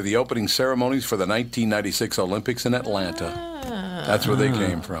as part of the opening ceremonies for the 1996 Olympics in Atlanta. That's where they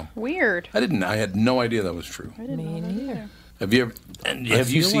came from. Weird. I had no idea that was true. I didn't know that either. Have you ever? And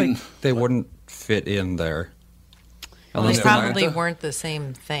have you seen? Like they wouldn't fit in there. Well, they probably weren't the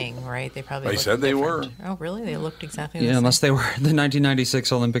same thing, right? They probably. They looked said they different. were. Oh, really? They looked exactly the Yeah, same. unless they were. The 1996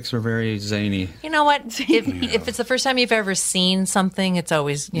 Olympics were very zany. You know what? If it's the first time you've ever seen something, it's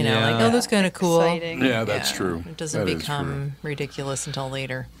always, like, oh, that's kind of cool. Exciting. Yeah, that's true. It doesn't That is become ridiculous until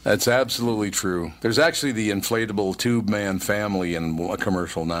later. That's absolutely true. There's actually the inflatable tube man family in a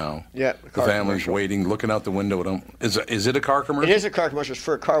commercial now. Yeah, the family's waiting, looking out the window. Is it a car commercial? It is a car commercial. It's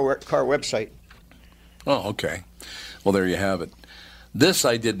for a car website. Oh, okay. Well, there you have it. This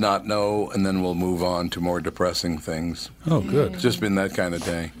I did not know, and then we'll move on to more depressing things. Oh, good. It's just been that kind of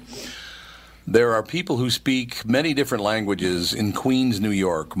day. There are people who speak many different languages in Queens, New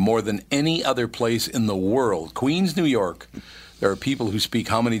York, more than any other place in the world. Queens, New York, there are people who speak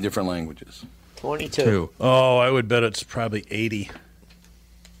how many different languages? 22. Oh, I would bet it's probably 80.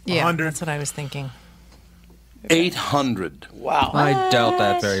 Yeah, 100. that's what I was thinking. 800. Wow. I doubt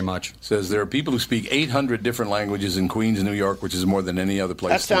that very much. Says there are people who speak 800 different languages in Queens, New York, which is more than any other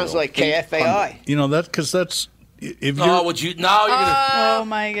place. That sounds like KFAI. You know, because that's... If you're, now you're gonna. Oh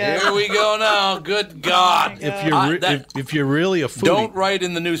my God! Here we go now. Good God! If you're really a foodie, don't write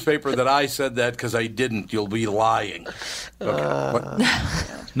in the newspaper that I said that because I didn't. You'll be lying. Okay.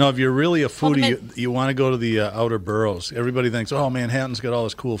 No, if you're really a foodie, you want to go to the outer boroughs. Everybody thinks, oh, Manhattan's got all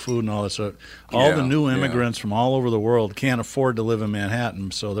this cool food and all this. All the new immigrants from all over the world can't afford to live in Manhattan,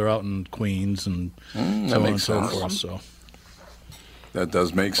 so they're out in Queens and so on and so forth. So. That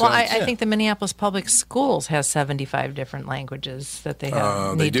does make sense. Well, I think the Minneapolis Public Schools has 75 different languages that they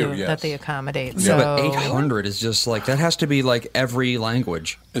have that they accommodate. Yeah, So but 800 is just like that has to be like every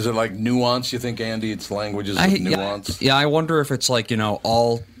language. Is it like nuance? You think, Andy? It's languages with nuance. Yeah, I wonder if it's like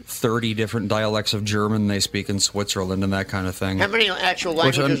all 30 different dialects of German they speak in Switzerland and that kind of thing. How many actual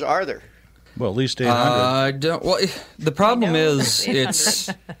languages are there? Well, at least 800. The problem is it's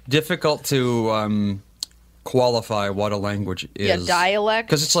difficult to qualify what a language is. Yeah, dialect.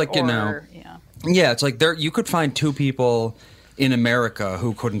 Because it's like, Yeah, it's like you could find two people in America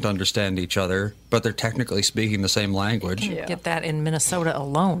who couldn't understand each other, but they're technically speaking the same language. you can get that in Minnesota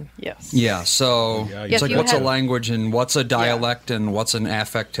alone. Yes. Yeah, so it's like what's a language and what's a dialect and what's an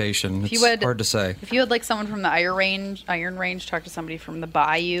affectation? It's hard to say. If you had like someone from the Iron Range talk to somebody from the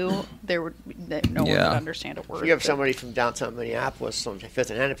Bayou, no one would understand a word. If you have somebody from downtown Minneapolis, from Fifth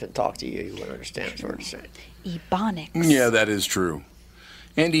and Hennepin, talk to you, you wouldn't understand what they're saying. Ebonics. Yeah, that is true.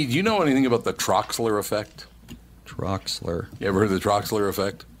 Andy, do you know anything about the Troxler effect? Troxler. You ever heard of the Troxler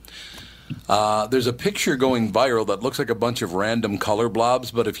effect? There's a picture going viral that looks like a bunch of random color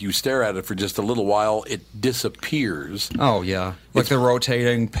blobs, but if you stare at it for just a little while, it disappears. Oh, yeah. Like the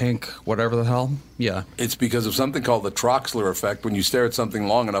rotating pink, whatever the hell. Yeah. It's because of something called the Troxler effect. When you stare at something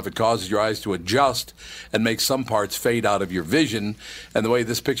long enough, it causes your eyes to adjust and makes some parts fade out of your vision. And the way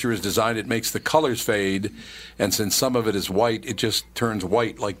this picture is designed, it makes the colors fade. And since some of it is white, it just turns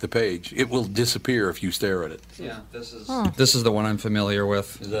white like the page. It will disappear if you stare at it. Yeah, this is the one I'm familiar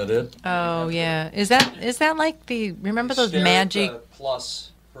with. Is that it? Oh yeah, is that like remember those magic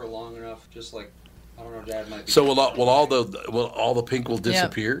plus for long enough, just like I don't know, Dad might be. So will all the pink will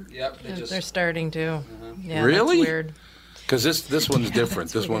disappear? Yep. They're starting to. Yeah, really? That's weird. Because this one's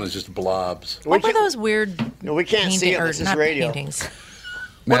different. This one is just blobs. What were those weird? We can't see it. This is not radio. Paintings.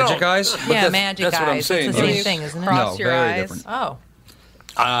 Magic eyes? Yeah, magic eyes. That's what I'm saying. It's the same thing, isn't it? Cross your very eyes. different. Oh.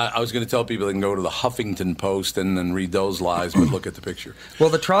 I was going to tell people they can go to the Huffington Post and then read those lies, but look at the picture. Well,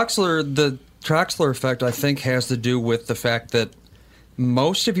 the Troxler effect, I think, has to do with the fact that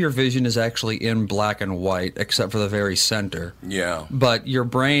most of your vision is actually in black and white, except for the very center. Yeah. But your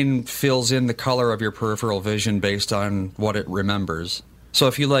brain fills in the color of your peripheral vision based on what it remembers. So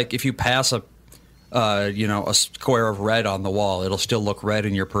if you pass a square of red on the wall, it'll still look red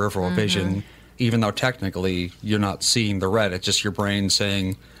in your peripheral vision, even though technically you're not seeing the red. It's just your brain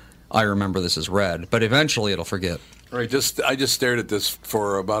saying, I remember this is red. But eventually it'll forget. Right. I just stared at this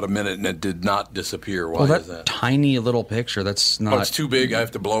for about a minute and it did not disappear. Why Well, is that that? tiny little picture, that's not... Oh, it's too big. I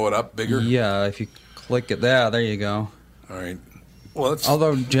have to blow it up bigger? Yeah, if you click it there you go. All right. Well,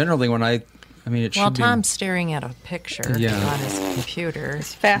 although generally when it should Well, be... Tom's staring at a picture on his computer.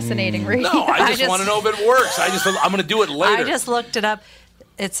 It's fascinating radio. No, I just want to know if it works. I'm going to do it later. I just looked it up.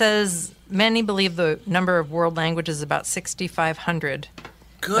 It says many believe the number of world languages is about 6,500.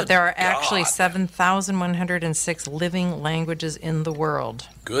 But there are actually 7,106 living languages in the world.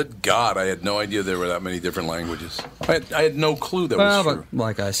 Good God, I had no idea there were that many different languages. I had no clue that was true. But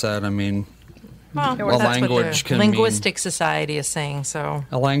like I said, Well, a that's language what the can Linguistic Society is saying, so...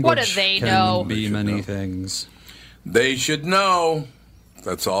 A language What do they can know? be many things. They should know.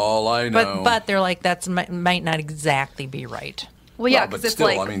 That's all I know. But they're like, that might not exactly be right. Well, yeah, Well, but because it's still,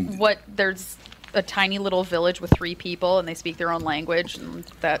 like I mean- there's a tiny little village with 3 people and they speak their own language, and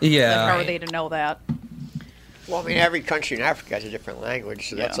Yeah. how are they to know that? Well, every country in Africa has a different language,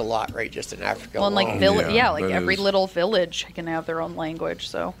 so that's a lot, right? Just in Africa. Well, and like alone. every little village can have their own language.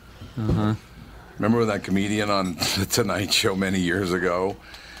 So. Remember when that comedian on The Tonight Show many years ago?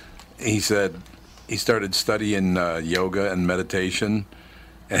 He said he started studying yoga and meditation,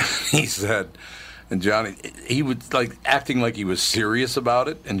 and he said, and Johnny, he was like acting like he was serious about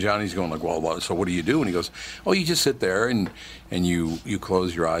it, and Johnny's going like, well, so what do you do? And he goes, oh, you just sit there and you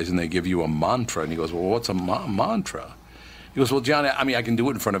close your eyes and they give you a mantra. And he goes, well, what's a mantra? He goes, well, Johnny, I can do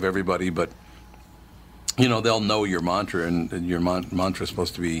it in front of everybody, but they'll know your mantra, and your mantra is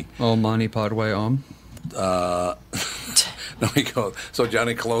supposed to be Om Mani Padme Om. No, he goes. So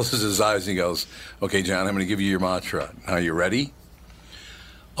Johnny closes his eyes and he goes, okay, John, I'm going to give you your mantra. Now, you ready?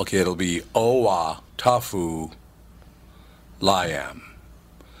 Okay, it'll be Owa Tafu Layam.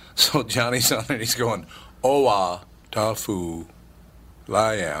 So Johnny's on it, he's going, Owa Tafu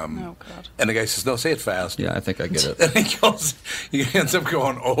Layam. Oh, God. And the guy says, no, say it fast. Yeah, I think I get it. And he ends up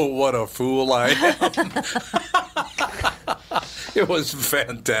going, oh, what a fool I am. It was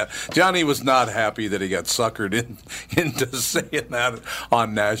fantastic. Johnny was not happy that he got suckered into saying that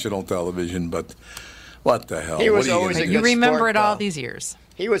on national television, but what the hell? He was always a good You remember sport, it all though. these years.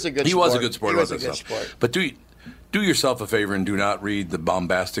 He was a good He sport. was a good sport He about was a that good stuff. sport. But do yourself a favor and do not read the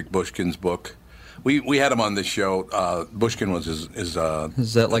bombastic Bushkin's book We had him on this show. Bushkin was his Is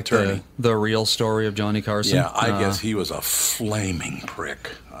that like attorney. the real story of Johnny Carson? Yeah, I guess he was a flaming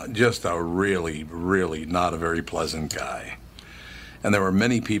prick. Just a really, really not a very pleasant guy. And there were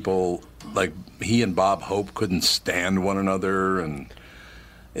many people, like he and Bob Hope couldn't stand one another, and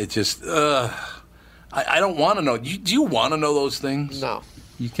it just, I don't want to know. Do you want to know those things? No.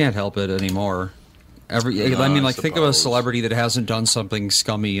 You can't help it anymore. No, Think of a celebrity that hasn't done something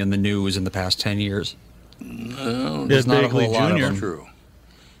scummy in the news in the past 10 years. No, There's not a Begley whole lot of Jr. them. True.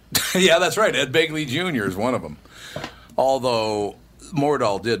 Yeah, that's right. Ed Begley Jr. is one of them. Although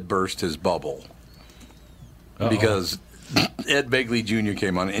Mordahl did burst his bubble. Because Ed Begley Jr.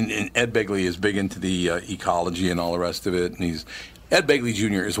 came on, and Ed Begley is big into the ecology and all the rest of it, and Ed Begley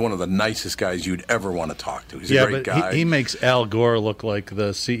Jr. is one of the nicest guys you'd ever want to talk to. He's a great guy. He makes Al Gore look like the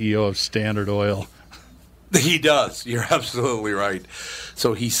CEO of Standard Oil. He does. You're absolutely right.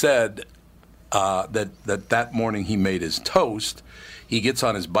 So he said that morning he made his toast. He gets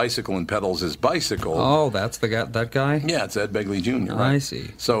on his bicycle and pedals his bicycle. Oh, that's that guy? Yeah, it's Ed Begley Jr. Right? I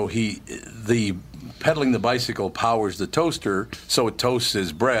see. So the pedaling the bicycle powers the toaster, so it toasts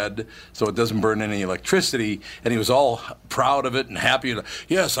his bread, so it doesn't burn any electricity. And he was all proud of it and happy.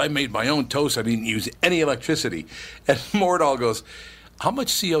 Yes, I made my own toast. I didn't use any electricity. And Mordahl goes, "How much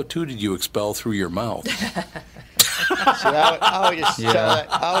CO2 did you expel through your mouth?" See, I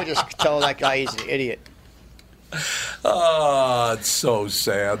would just tell that guy he's an idiot. Oh, it's so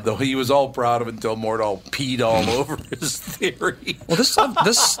sad, though. He was all proud of it until Mordahl peed all over his theory. Well, this one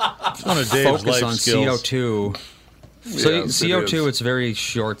of Dave's focus life on skills. CO2. So Yes, it CO2, is. it's very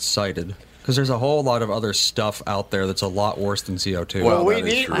short-sighted because there's a whole lot of other stuff out there that's a lot worse than CO2. Well, we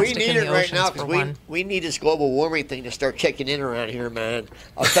need it right now because we need this global warming thing to start kicking in around here, man.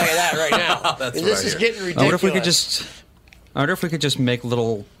 I'll tell you that right now. That's And this what I is hear. getting I ridiculous. wonder if we could just make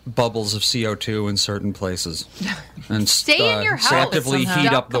little bubbles of CO2 in certain places and Stay in your house. selectively Stop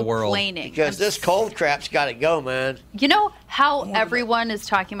heat up the world. complaining. Because this cold crap's got to go, man. You know how everyone is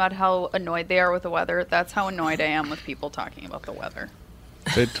talking about how annoyed they are with the weather? That's how annoyed I am with people talking about the weather.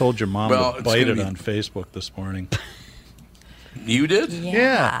 They told your mom Well, to it's bite gonna it be- on Facebook this morning. You did?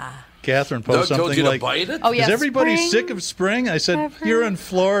 Yeah. Catherine Doug posted told something you to like, bite it? Oh, yeah, is everybody spring. sick of spring? I said, you're in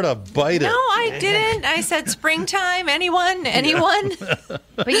Florida, bite No, it. I didn't. I said springtime. Anyone? Anyone?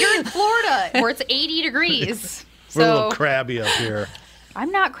 But you're in Florida where it's 80 degrees. We're a So little crabby up here. I'm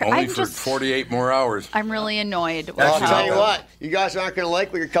not. Only I'm for just. 48 more hours. I'm really annoyed. With Well, I'll Actually, tell you no. what. You guys aren't going to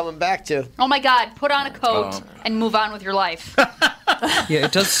like what you're coming back to. Oh my God! Put on a coat Oh. and move on with your life. Yeah,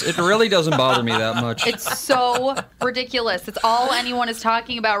 it does. It really doesn't bother me that much. It's so ridiculous. It's all anyone is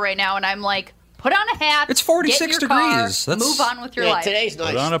talking about right now, and I'm like, put on a hat. It's 46 get in your car, degrees. That's- move on with your Yeah, life. today's nice.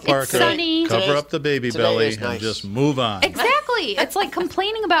 Put on a parka, sunny. cover up the baby today belly, is nice. and just move on. Exactly. It's like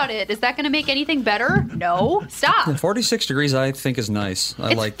complaining about it. Is that going to make anything better? No. Stop. 46 degrees, I think, is nice.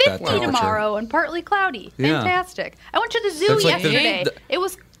 I It's like 50 that temperature. tomorrow and partly cloudy. Yeah. Fantastic. I went to the zoo That's like the- yesterday.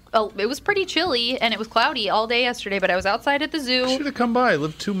 It was pretty chilly and it was cloudy all day yesterday, but I was outside at the zoo. Should have come by. I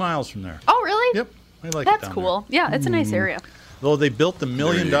live 2 miles from there. Oh, really? Yep. I like it That's down cool. Yeah, it's a nice area. there. Though they built the $1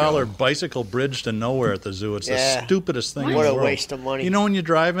 million go. bicycle bridge to nowhere at the zoo. It's Yeah. the stupidest thing in What the a world. waste of money. You know when you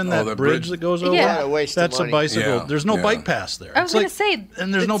drive in that the bridge bridge. that goes over? Yeah. What a waste That's of a money. bicycle. Yeah. There's no Yeah. bike pass there. I was It's going like- to say.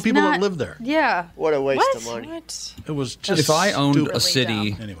 and there's no it's people not- that live there. Yeah. What a waste What? of money. What? It was just If I owned stupid. a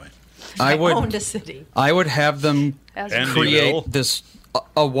city, Anyway. I would owned a city. I would have them As Andyville. create this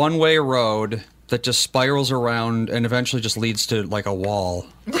a one-way road that just spirals around and eventually just leads to like a wall.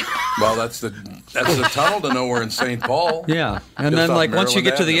 Well, that's the tunnel to nowhere in St. Paul. Yeah, and Just then off like once you Maryland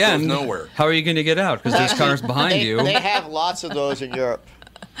get to the Avenue, it goes end, nowhere. how are you going to get out? Because there's cars behind They you. have lots of those in Europe.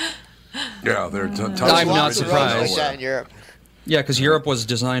 Yeah, they're tunnels. I'm not Lots of roads like surprised. that in Europe. Yeah, because Europe was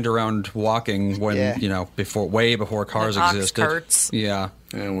designed around walking when Yeah. way before cars ox existed. carts. Yeah.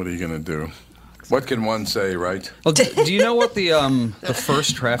 And what are you going to do? What can one say, right? Well, do you know what the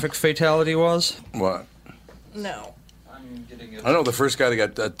first traffic fatality was? What? No. I know the first guy that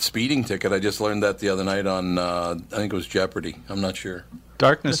got that speeding ticket. I just learned that the other night on, I think it was Jeopardy. I'm not sure.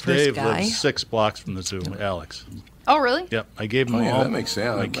 Darkness The first Dave guy? lives 6 blocks from the zoo, Alex. Oh, really? Yep, I gave him Oh, yeah, all that makes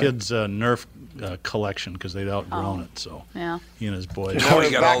sense. my kids' Nerf collection because they'd outgrown it. So Yeah. he and his boys. Oh,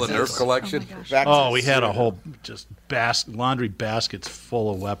 you got all the Back to Nerf the- collection? Back to Oh, the we had a zoo. whole just laundry baskets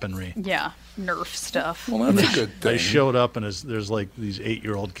full of weaponry. Yeah. Nerf stuff. Well, that's a good They thing. showed up and there's like these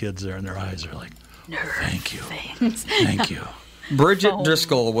 8-year-old kids there, and their eyes are like, "Thank you, thank you." Bridget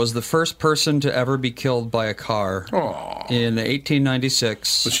Driscoll was the first person to ever be killed by a car Aw. in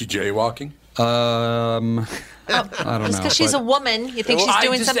 1896. Was she jaywalking? I don't know. Just because she's a woman, you think she's I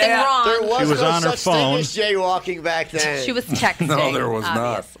doing just something asked. wrong. There was She was no on her such thing phone. as jaywalking back then. She was texting. No, there was not.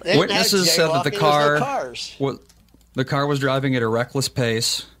 obviously. They didn't have Witnesses said that the jaywalking, there was no car, cars. the car was driving at a reckless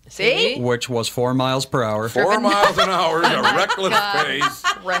pace, See? which was 4 miles per hour. 4 miles an hour is a My reckless God. pace.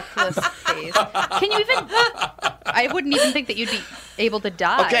 Reckless pace. Can you even? I wouldn't even think that you'd be able to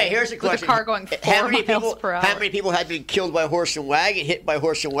die. Okay, here's a question. With a car going 4 how many miles people, per hour. How many people had been killed by horse and wagon, hit by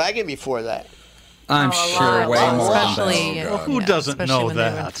horse and wagon before that? I'm sure way more than Especially, that. Well, who doesn't especially know when they were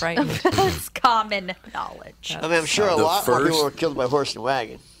that? frightened. That's common knowledge. I mean, I'm sure a The lot more first- people were killed by horse and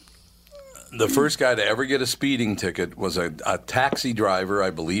wagon. The first guy to ever get a speeding ticket was a taxi driver,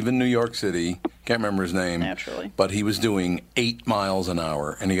 I believe, in New York City. Can't remember his name. Naturally. But he was doing 8 miles an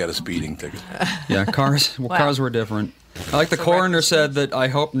hour, and he got a speeding ticket. Yeah, cars were different. Like the coroner said that I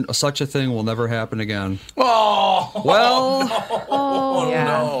hope such a thing will never happen again. Oh! Well, Oh, yeah.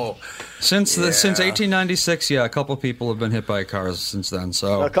 no. since 1896, yeah, a couple people have been hit by cars since then.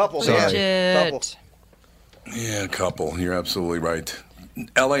 So A couple, sorry. yeah. Couple. Yeah, a couple. You're absolutely right.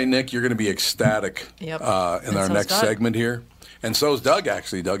 L.A. Nick, you're going to be ecstatic Yep. in our so's next Doug. segment here. And so's Doug,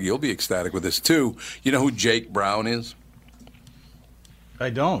 actually. Doug, you'll be ecstatic with this, too. You know who Jake Brown is? I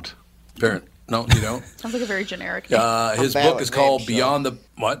don't. No, you don't? Sounds like a very generic name. His bad book with is called names, so- Beyond the...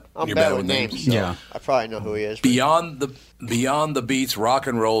 What? I'm You're bad with names. So Yeah. I probably know who he is. Beyond the Beats, Rock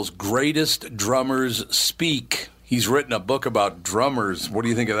and Roll's Greatest Drummers Speak. He's written a book about drummers. What do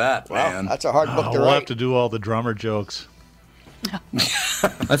you think of that, Wow, man? that's a hard book to We'll have write. to do all the drummer jokes.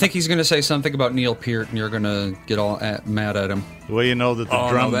 I think he's going to say something about Neil Peart, and you're going to get all mad at him. The way you know that the Oh,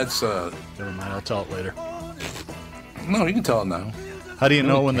 drum... no, that's... Never mind, I'll tell it later. No, you can tell it now. How do you No,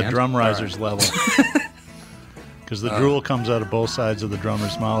 know you when the can't. drum riser's level? Because the drool comes out of both sides of the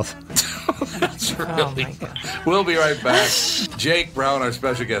drummer's mouth. That's Oh, really... my God. We'll be right back. Jake Brown, our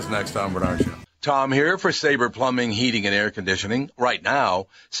special guest next, Tom Bernard Show. Tom here for Sabre Plumbing, Heating, and Air Conditioning. Right now,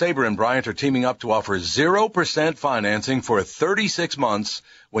 Sabre and Bryant are teaming up to offer 0% financing for 36 months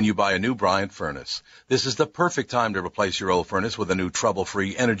when you buy a new Bryant furnace. This is the perfect time to replace your old furnace with a new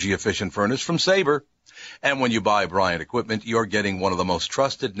trouble-free, energy-efficient furnace from Sabre. And when you buy Bryant equipment, you're getting one of the most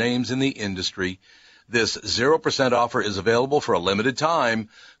trusted names in the industry. This 0% offer is available for a limited time.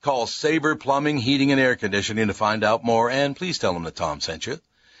 Call Sabre Plumbing, Heating, and Air Conditioning to find out more, and please tell them that Tom sent you.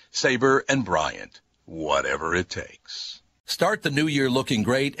 Sabre and Bryant, whatever it takes. Start the new year looking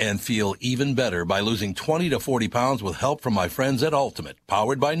great and feel even better by losing 20 to 40 pounds with help from my friends at Ultimate,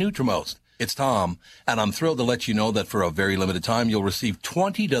 powered by Nutrimost. It's Tom, and I'm thrilled to let you know that for a very limited time, you'll receive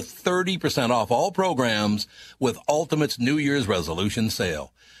 20 to 30% off all programs with Ultimate's New Year's resolution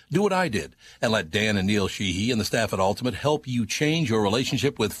sale. Do what I did and let Dan and Neil Sheehy and the staff at Ultimate help you change your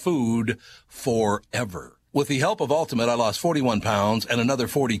relationship with food forever. With the help of Ultimate, I lost 41 pounds and another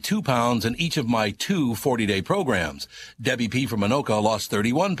 42 pounds in each of my 2 40-day programs. Debbie P. from Anoka lost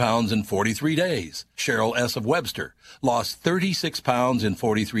 31 pounds in 43 days. Cheryl S. of Webster lost 36 pounds in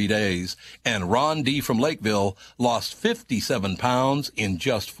 43 days. And Ron D. from Lakeville lost 57 pounds in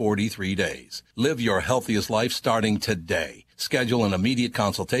just 43 days. Live your healthiest life starting today. Schedule an immediate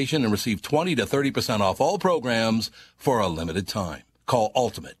consultation and receive 20 to 30% off all programs for a limited time. Call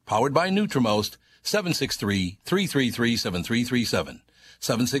Ultimate, powered by Nutrimost, 763-333-7337.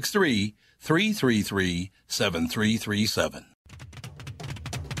 763-333-7337.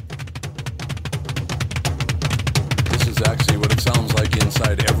 This is actually what it sounds like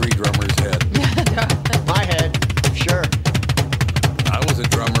inside every drummer's head. My head, sure. I was a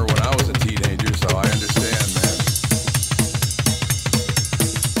drummer when I was a teenager, so I understand, man.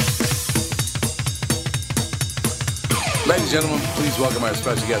 Ladies and gentlemen, please welcome our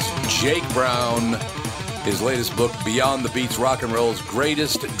special guest, Jake Brown. His latest book, Beyond the Beats, Rock and Roll's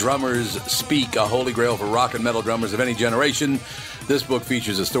Greatest Drummers Speak, a holy grail for rock and metal drummers of any generation. This book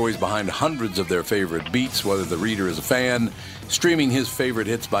features the stories behind hundreds of their favorite beats, whether the reader is a fan, streaming his favorite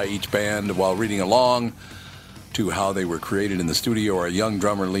hits by each band while reading along, to how they were created in the studio, or a young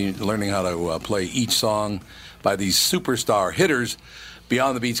drummer learning how to play each song by these superstar hitters.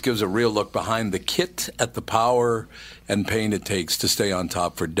 Beyond the Beats gives a real look behind the kit at the power and pain it takes to stay on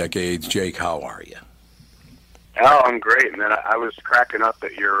top for decades. Jake, how are you? Oh, I'm great, man. I was cracking up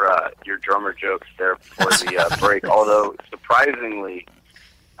at your drummer jokes there before the break. Although, surprisingly,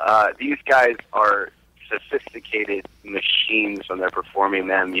 these guys are sophisticated machines when they're performing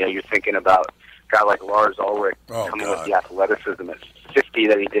them. You know, you're thinking about a guy like Lars Ulrich coming with the athleticism at 50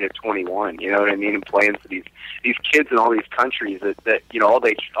 that he did at 21. You know what I mean? And playing for these kids in all these countries that you know all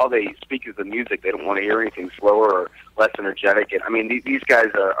they speak is the music. They don't want to hear anything slower or less energetic. And I mean, these guys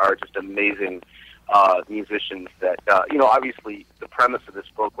are just amazing musicians that, obviously the premise of this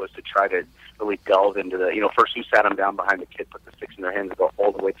book was to try to really delve into the, first who sat them down behind the kit, put the sticks in their hands, and go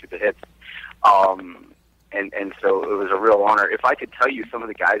all the way through the hits. And so it was a real honor. If I could tell you some of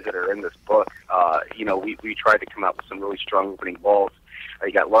the guys that are in this book, we tried to come out with some really strong opening balls.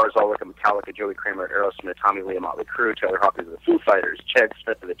 You got Lars Ulrich of Metallica, Joey Kramer at Aerosmith, Tommy Lee of Motley Crue, Taylor Hawkins of the Foo Fighters, Chad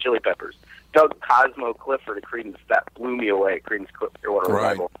Smith of the Chili Peppers, Doug Cosmo Clifford of Creedence, that blew me away, Creedence Clearwater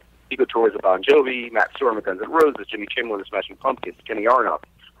Revival, Igor Torres of Bon Jovi, Matt Sorum of Guns N' Roses, Jimmy Chamberlain of Smashing Pumpkins, Kenny Aronoff,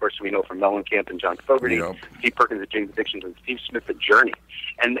 of course we know from Mellencamp and John Fogerty, Steve Perkins of Jane's Addiction, and Steve Smith of Journey.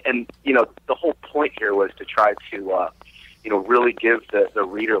 And the whole point here was to try to, really give the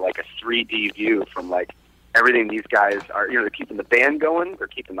reader like a 3D view from like everything these guys are, they're keeping the band going, they're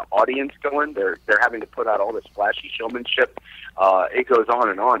keeping the audience going, they're having to put out all this flashy showmanship. It goes on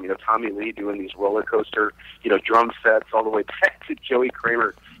and on. Tommy Lee doing these roller coaster, drum sets all the way back to Joey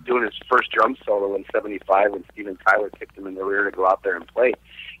Kramer doing his first drum solo in '75 when Steven Tyler kicked him in the rear to go out there and play.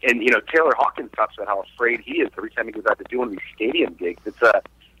 And, Taylor Hawkins talks about how afraid he is every time he goes out to do one of these stadium gigs. It's an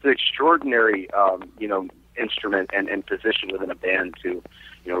extraordinary, instrument and position within a band to,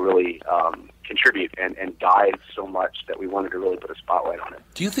 really contribute and guide so much that we wanted to really put a spotlight on it.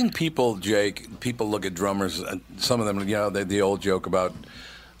 Do you think people look at drummers, some of them, the old joke about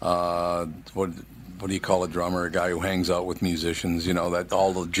what do you call a drummer? A guy who hangs out with musicians, that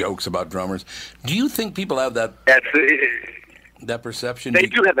all the jokes about drummers. Do you think people have that perception? They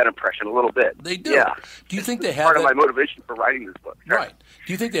do have that impression a little bit. They do. Yeah. Do you think they have part of that? my motivation for writing this book? Sure. Right.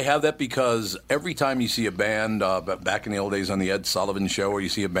 Do you think they have that because every time you see a band, back in the old days on the Ed Sullivan Show, or you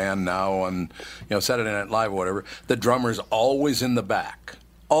see a band now on, Saturday Night Live or whatever, the drummer's always in the back,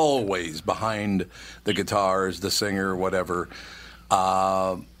 always behind the guitars, the singer, whatever.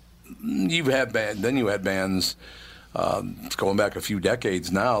 You had bands going back a few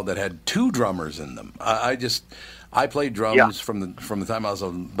decades now that had two drummers in them. I played drums from the time I was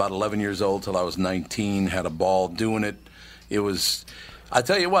about 11 years old till I was 19. Had a ball doing it. It was. I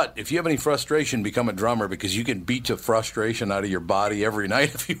tell you what, if you have any frustration, become a drummer because you can beat the frustration out of your body every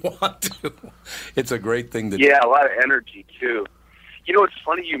night if you want to. It's a great thing to do. Yeah, a lot of energy too. It's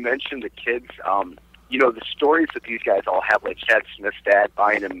funny you mentioned the kids. The stories that these guys all have, like Chad Smith's dad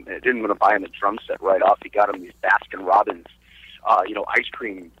didn't want to buy him a drum set right off. He got him these Baskin Robbins, ice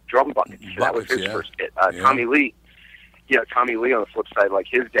cream drum buckets. That was his first hit. Tommy Lee. Tommy Lee on the flip side, like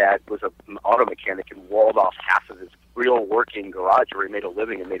his dad was an auto mechanic and walled off half of his real working garage where he made a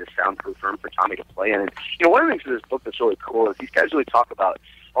living and made a soundproof room for Tommy to play in. And, one of the things in this book that's really cool is these guys really talk about,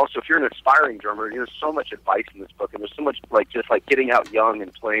 also, if you're an aspiring drummer, there's so much advice in this book, and there's so much, just getting out young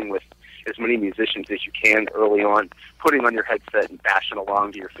and playing with as many musicians as you can early on, putting on your headset and bashing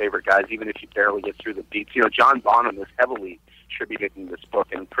along to your favorite guys, even if you barely get through the beats. John Bonham is heavily attributed in this book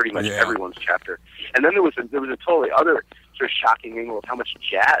in pretty much everyone's chapter. And then there was a totally other sort of shocking angle of how much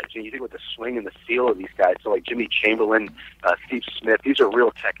jazz, you think with the swing and the feel of these guys, so like Jimmy Chamberlain, Steve Smith, these are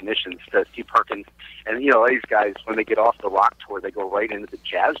real technicians, Steve Perkins, and these guys, when they get off the rock tour, they go right into the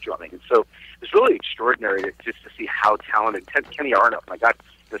jazz drumming. And so it's really extraordinary to see how talented Kenny Aronoff, my God,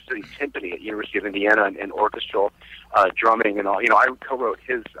 the studied timpani at University of Indiana and orchestral drumming and all. I co-wrote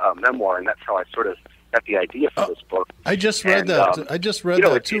his memoir, and that's how I sort of got the idea for this book. I just read that. I just read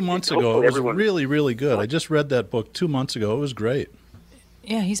that 2 months ago. It was really, really good. I just read that book 2 months ago. It was great.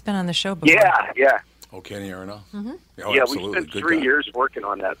 Yeah, he's been on the show before. Yeah. Oh, Kenny Aronoff? Mm-hmm. Oh, yeah, absolutely. we spent Good 3 guy. years working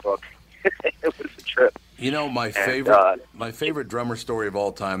on that book. It was a trip. My favorite drummer story of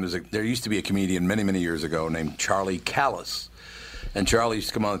all time is there used to be a comedian many, many years ago named Charlie Callis. And Charlie used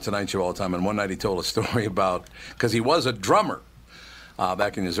to come on the Tonight Show all the time. And one night he told a story about, because he was a drummer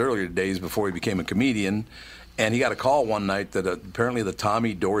back in his earlier days before he became a comedian. And he got a call one night that apparently the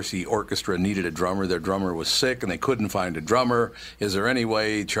Tommy Dorsey Orchestra needed a drummer. Their drummer was sick, and they couldn't find a drummer. Is there any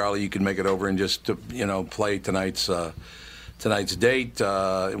way, Charlie, you can make it over and just play tonight's date?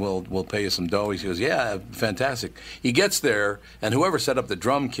 We'll pay you some dough. He goes, yeah, fantastic. He gets there, and whoever set up the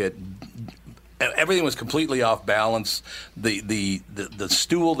drum kit, everything was completely off balance. The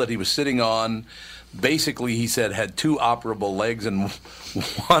stool that he was sitting on, basically, he said, had two operable legs, and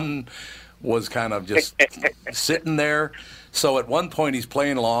one was kind of just sitting there. So at one point he's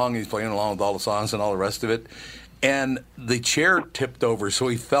playing along with all the songs and all the rest of it, and the chair tipped over, so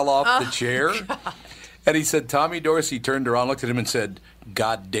he fell off the chair. God. And he said Tommy Dorsey turned around, looked at him, and said,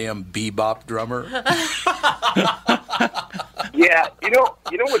 "Goddamn bebop drummer." Yeah, you know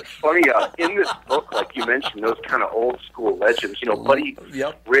what's funny? In this book, like you mentioned, those kind of old school legends. Buddy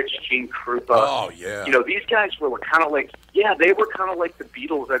Rich, Gene Krupa. Oh yeah. These guys were kind of like, they were kind of like the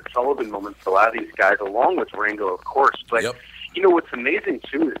Beatles, Ed Sullivan moments. A lot of these guys, along with Ringo, of course. But you know, what's amazing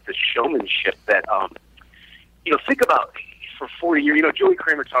too is the showmanship that, you know, think about for 40 years. You know, Joey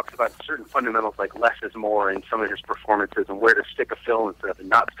Kramer talks about certain fundamentals like less is more in some of his performances, and where to stick a fill instead of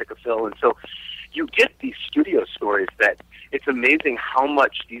not stick a fill. And so you get these studio stories that it's amazing how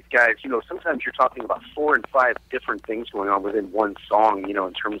much these guys, you know, sometimes you're talking about 4 and 5 different things going on within one song, you know,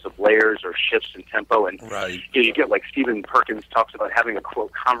 in terms of layers or shifts in tempo. And you know, you get like Stephen Perkins talks about having a,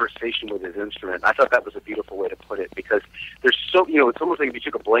 quote, conversation with his instrument. I thought that was a beautiful way to put it, because there's so, you know, it's almost like if you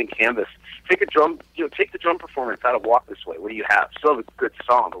took a blank canvas, take the drum performance out of Walk This Way. What do you have? Still have a good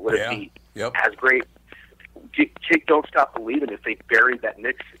song, but would it be as great? Take Don't Stop Believing if they buried that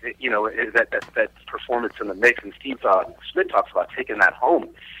mix, you know, that performance in the mix. And Steve Smith talks about taking that home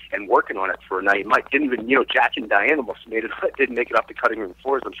and working on it for a night. Mike didn't even, you know, Jack and Diane almost didn't make it off the cutting room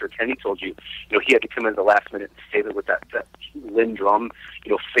floors. I'm sure Kenny told you, you know, he had to come in at the last minute and save it with that Lynn drum,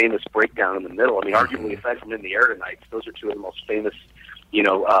 you know, famous breakdown in the middle. I mean, arguably, aside from In the Air Tonight, those are two of the most famous, you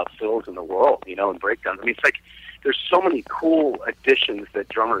know, fills in the world, you know, and breakdowns. I mean, it's like there's so many cool additions that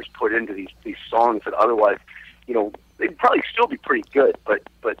drummers put into these songs that otherwise, you know, they'd probably still be pretty good, but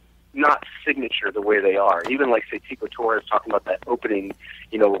not signature the way they are. Even like, say, Tico Torres talking about that opening,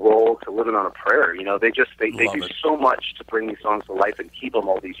 you know, roll to Living on a Prayer. You know, they do so much to bring these songs to life and keep them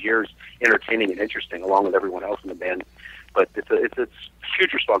all these years entertaining and interesting, along with everyone else in the band. But it's a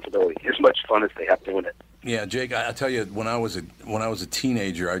huge responsibility. As much fun as they have doing it. Yeah, Jake, I tell you, when I was a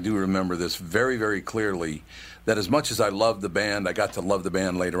teenager, I do remember this very, very clearly, that as much as I loved the band, I got to love the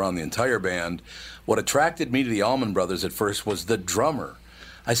band later on, the entire band. What attracted me to the Allman Brothers at first was the drummer.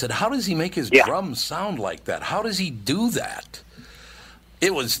 I said, how does he make his drums sound like that? How does he do that?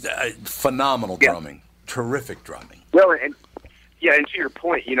 It was phenomenal drumming, terrific drumming. Well, and to your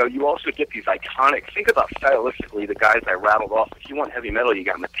point, you know, you also get these iconic, think about stylistically the guys I rattled off. If you want heavy metal, you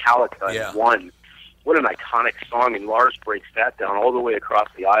got Metallica and One. What an iconic song, and Lars breaks that down all the way across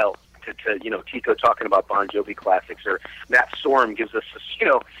the aisle to you know, Tico talking about Bon Jovi classics, or Matt Sorum gives us this, you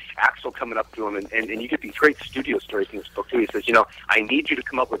know, Axl coming up to him, and you get these great studio stories in this book too. He says, you know, I need you to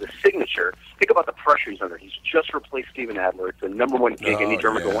come up with a signature. Think about the pressure he's under. He's just replaced Steven Adler. It's the number one gig any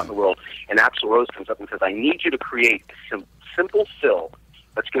drummer can want in the world. And Axl Rose comes up and says, I need you to create some simple fill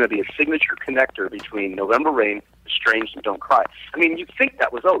that's going to be a signature connector between November Rain, Strange, and Don't Cry. I mean, you'd think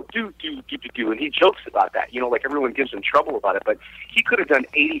that was, do, and he jokes about that. You know, like everyone gives him trouble about it, but he could have done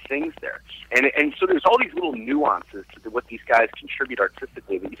 80 things there. And so there's all these little nuances to what these guys contribute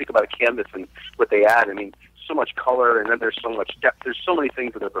artistically. When you think about a canvas and what they add, I mean, so much color, and then there's so much depth. There's so many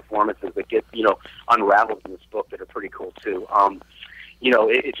things in their performances that get, you know, unraveled in this book that are pretty cool, too. You know,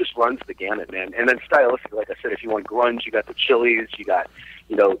 it just runs the gamut, man. And then stylistically, like I said, if you want grunge, you got the Chili's, you got,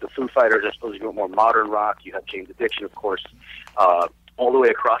 you know, the Foo Fighters. I suppose you want more modern rock. You have James Addiction, of course, all the way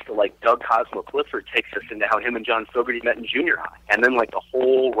across to, like, Doug Cosmo Clifford takes us into how him and John Fogerty met in junior high. And then, like, the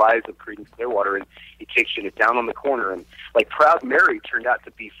whole rise of Creedence Clearwater, and he takes you to Down on the Corner. And, like, Proud Mary turned out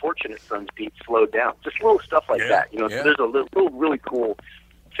to be Fortunate Son's beat slowed down. Just little stuff like that. You know, so there's a little really cool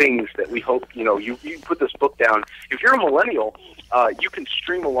things that we hope, you know, you put this book down. If you're a millennial, you can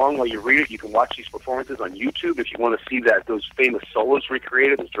stream along while you read it. You can watch these performances on YouTube if you want to see those famous solos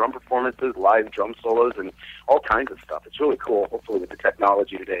recreated, those drum performances, live drum solos, and all kinds of stuff. It's really cool, hopefully, with the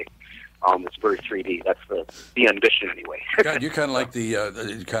technology today. It's very 3D. That's the ambition, anyway. God, you're kind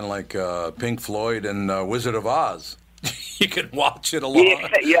of like Pink Floyd and Wizard of Oz. You can watch it along.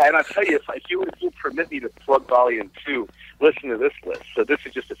 Yeah, and I'll tell you, if you'll permit me to plug Volume 2, listen to this list. So this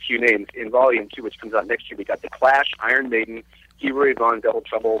is just a few names. In Volume 2, which comes out next year, we got The Clash, Iron Maiden, Stevie Ray Vaughan, Double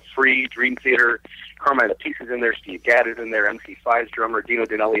Trouble, Free, Dream Theater, Carmine Appice's in there, Steve Gadd is in there, MC5's drummer, Dino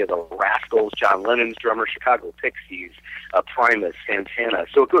Danelli of the Rascals, John Lennon's drummer, Chicago Pixies, Primus, Santana.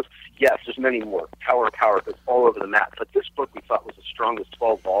 So it goes, yes, there's many more. Tower of Power goes all over the map. But this book we thought was the strongest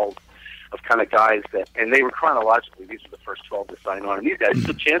 12 balls of kind of guys that, and they were chronologically, these were the first 12 to sign on. And these guys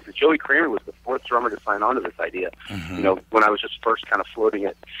took chances. Joey Kramer was the fourth drummer to sign on to this idea, you know, when I was just first kind of floating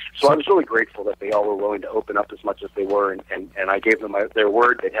it. So I was really grateful that they all were willing to open up as much as they were, and I gave them their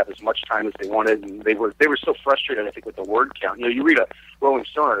word. They'd have as much time as they wanted, and they were so frustrated, I think, with the word count. You know, you read a Rolling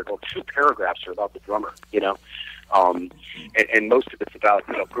Stone article, 2 paragraphs are about the drummer, you know. And most of it's about,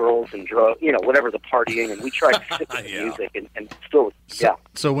 you know, girls and drugs, you know, whatever the partying, and we tried to sit with the music and still,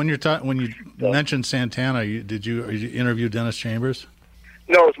 So when you mentioned Santana, did you interview Dennis Chambers?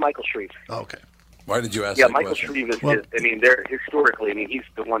 No, it was Michael Shreve. Oh, okay. Why did you ask that Michael question? Shreve is, historically, he's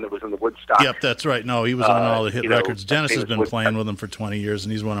the one that was in the Woodstock. Yep, that's right. No, he was on all the hit records. Dennis has been playing with him for 20 years,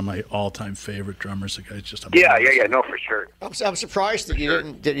 and he's one of my all-time favorite drummers. The guy's just amazing. Yeah, no, for sure. I'm surprised that you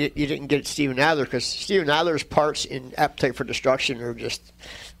didn't get Steven Adler, because Steven Adler's parts in Appetite for Destruction are just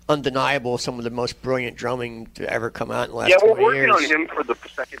undeniable, some of the most brilliant drumming to ever come out in the last Yeah, we're 20 working years. on him for the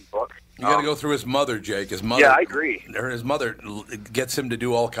second book. You got to go through his mother, Jake. His mother. Yeah, I agree. His mother gets him to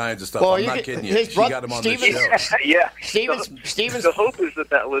do all kinds of stuff. Well, I'm you not could- kidding you. his She brother- got him on Stevens- this show. Yeah. Stevens. The hope is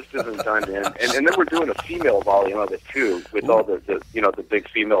that list isn't done, and then we're doing a female volume of it too, with all the the big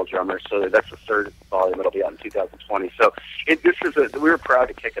female drummers. So that's the third volume. It'll be out in 2020. So we were proud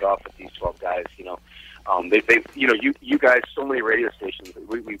to kick it off with these 12 guys. They you guys, so many radio stations.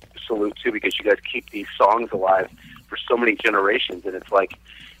 We salute too, because you guys keep these songs alive for so many generations, and it's like,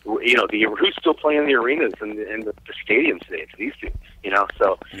 who's still playing the arenas and the stadiums today? It's these two,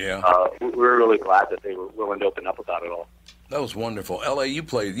 So we're really glad that they were willing to open up about it all. That was wonderful. L.A.,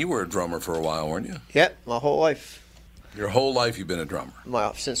 you were a drummer for a while, weren't you? Yep, my whole life. Your whole life you've been a drummer.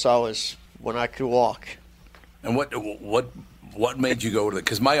 Since when I could walk. And what made you go to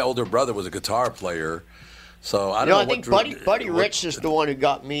because my older brother was a guitar player, so I don't know. I think Buddy Rich is the one who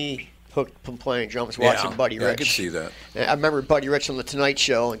got me hooked from playing drums, watching Buddy Rich. I could see that. I remember Buddy Rich on The Tonight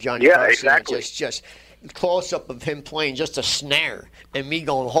Show and Johnny Yeah, Carson. exactly. Just close up of him playing just a snare and me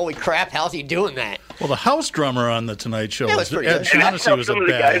going, holy crap, how's he doing that? Well, the house drummer on the Tonight Show, Yeah, that's pretty Ed good. Shaughnessy, was a Some of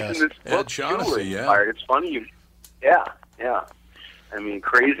the guys in badass. this book too were inspired. It's funny. Yeah. I mean,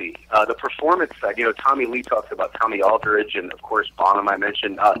 crazy. The performance side, Tommy Lee talks about Tommy Aldridge and, of course, Bonham I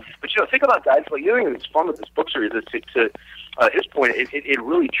mentioned. But, think about guys like, it's fun with this book series is to his point, it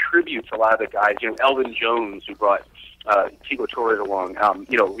really tributes a lot of the guys. Elvin Jones, who brought Tigo Torres along.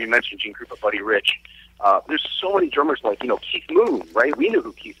 We mentioned Gene Krupa, Buddy Rich. There's so many drummers like, Keith Moon, right? We knew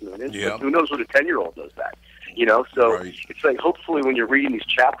who Keith Moon is. But who knows what a 10-year-old does that? So it's like, hopefully when you're reading these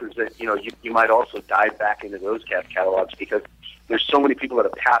chapters that, you might also dive back into those catalogs, because there's so many people that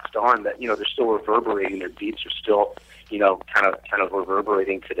have passed on that, they're still reverberating. Their beats are still, kind of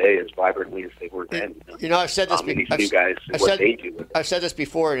reverberating today as vibrantly as they were then. I've said this. These new guys, they do. I've said this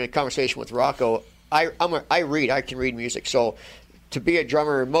before in a conversation with Rocco. I can read music. So to be a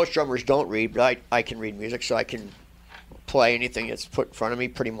drummer, most drummers don't read, but I can read music, so I can play anything that's put in front of me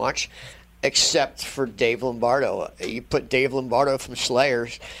pretty much, except for Dave Lombardo. You put Dave Lombardo from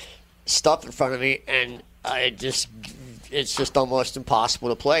Slayer's stuff in front of me, and it's just almost impossible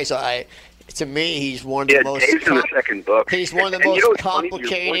to play. So to me, he's one of the most. Dave's in the second book. He's one of the most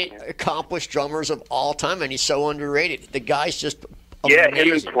complicated, accomplished drummers of all time, and he's so underrated. The guy's just amazing.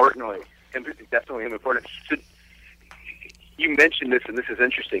 Him importantly, definitely him important. So, you mentioned this, and this is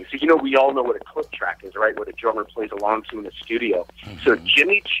interesting. So, we all know what a click track is, right? What a drummer plays along to in the studio. Mm-hmm. So,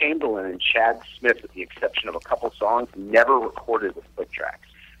 Jimmy Chamberlain and Chad Smith, with the exception of a couple songs, never recorded with click tracks.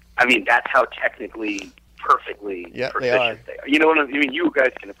 I mean, that's how technically perfectly proficient they are. You know what I mean? You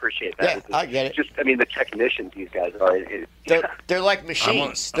guys can appreciate that. Yeah, I get it. Just, the technicians these guys are. They're like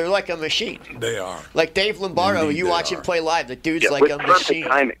machines. They're like a machine. They are. Like Dave Lombardo, you watch him play live. The dude's like a machine.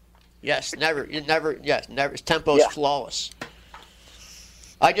 Timing. Yes, never. His tempo's flawless.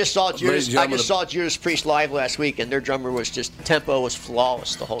 I just saw Judas Priest live last week, and their drummer was tempo was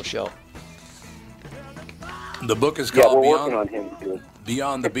flawless the whole show. The book is called we're working on him too.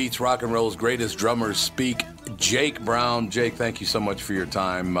 Beyond the Beats, Rock and Roll's Greatest Drummers Speak. Jake Brown. Jake, thank you so much for your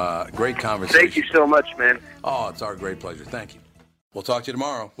time. Great conversation. Thank you so much, man. Oh, it's our great pleasure. Thank you. We'll talk to you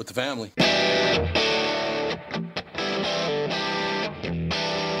tomorrow with the family.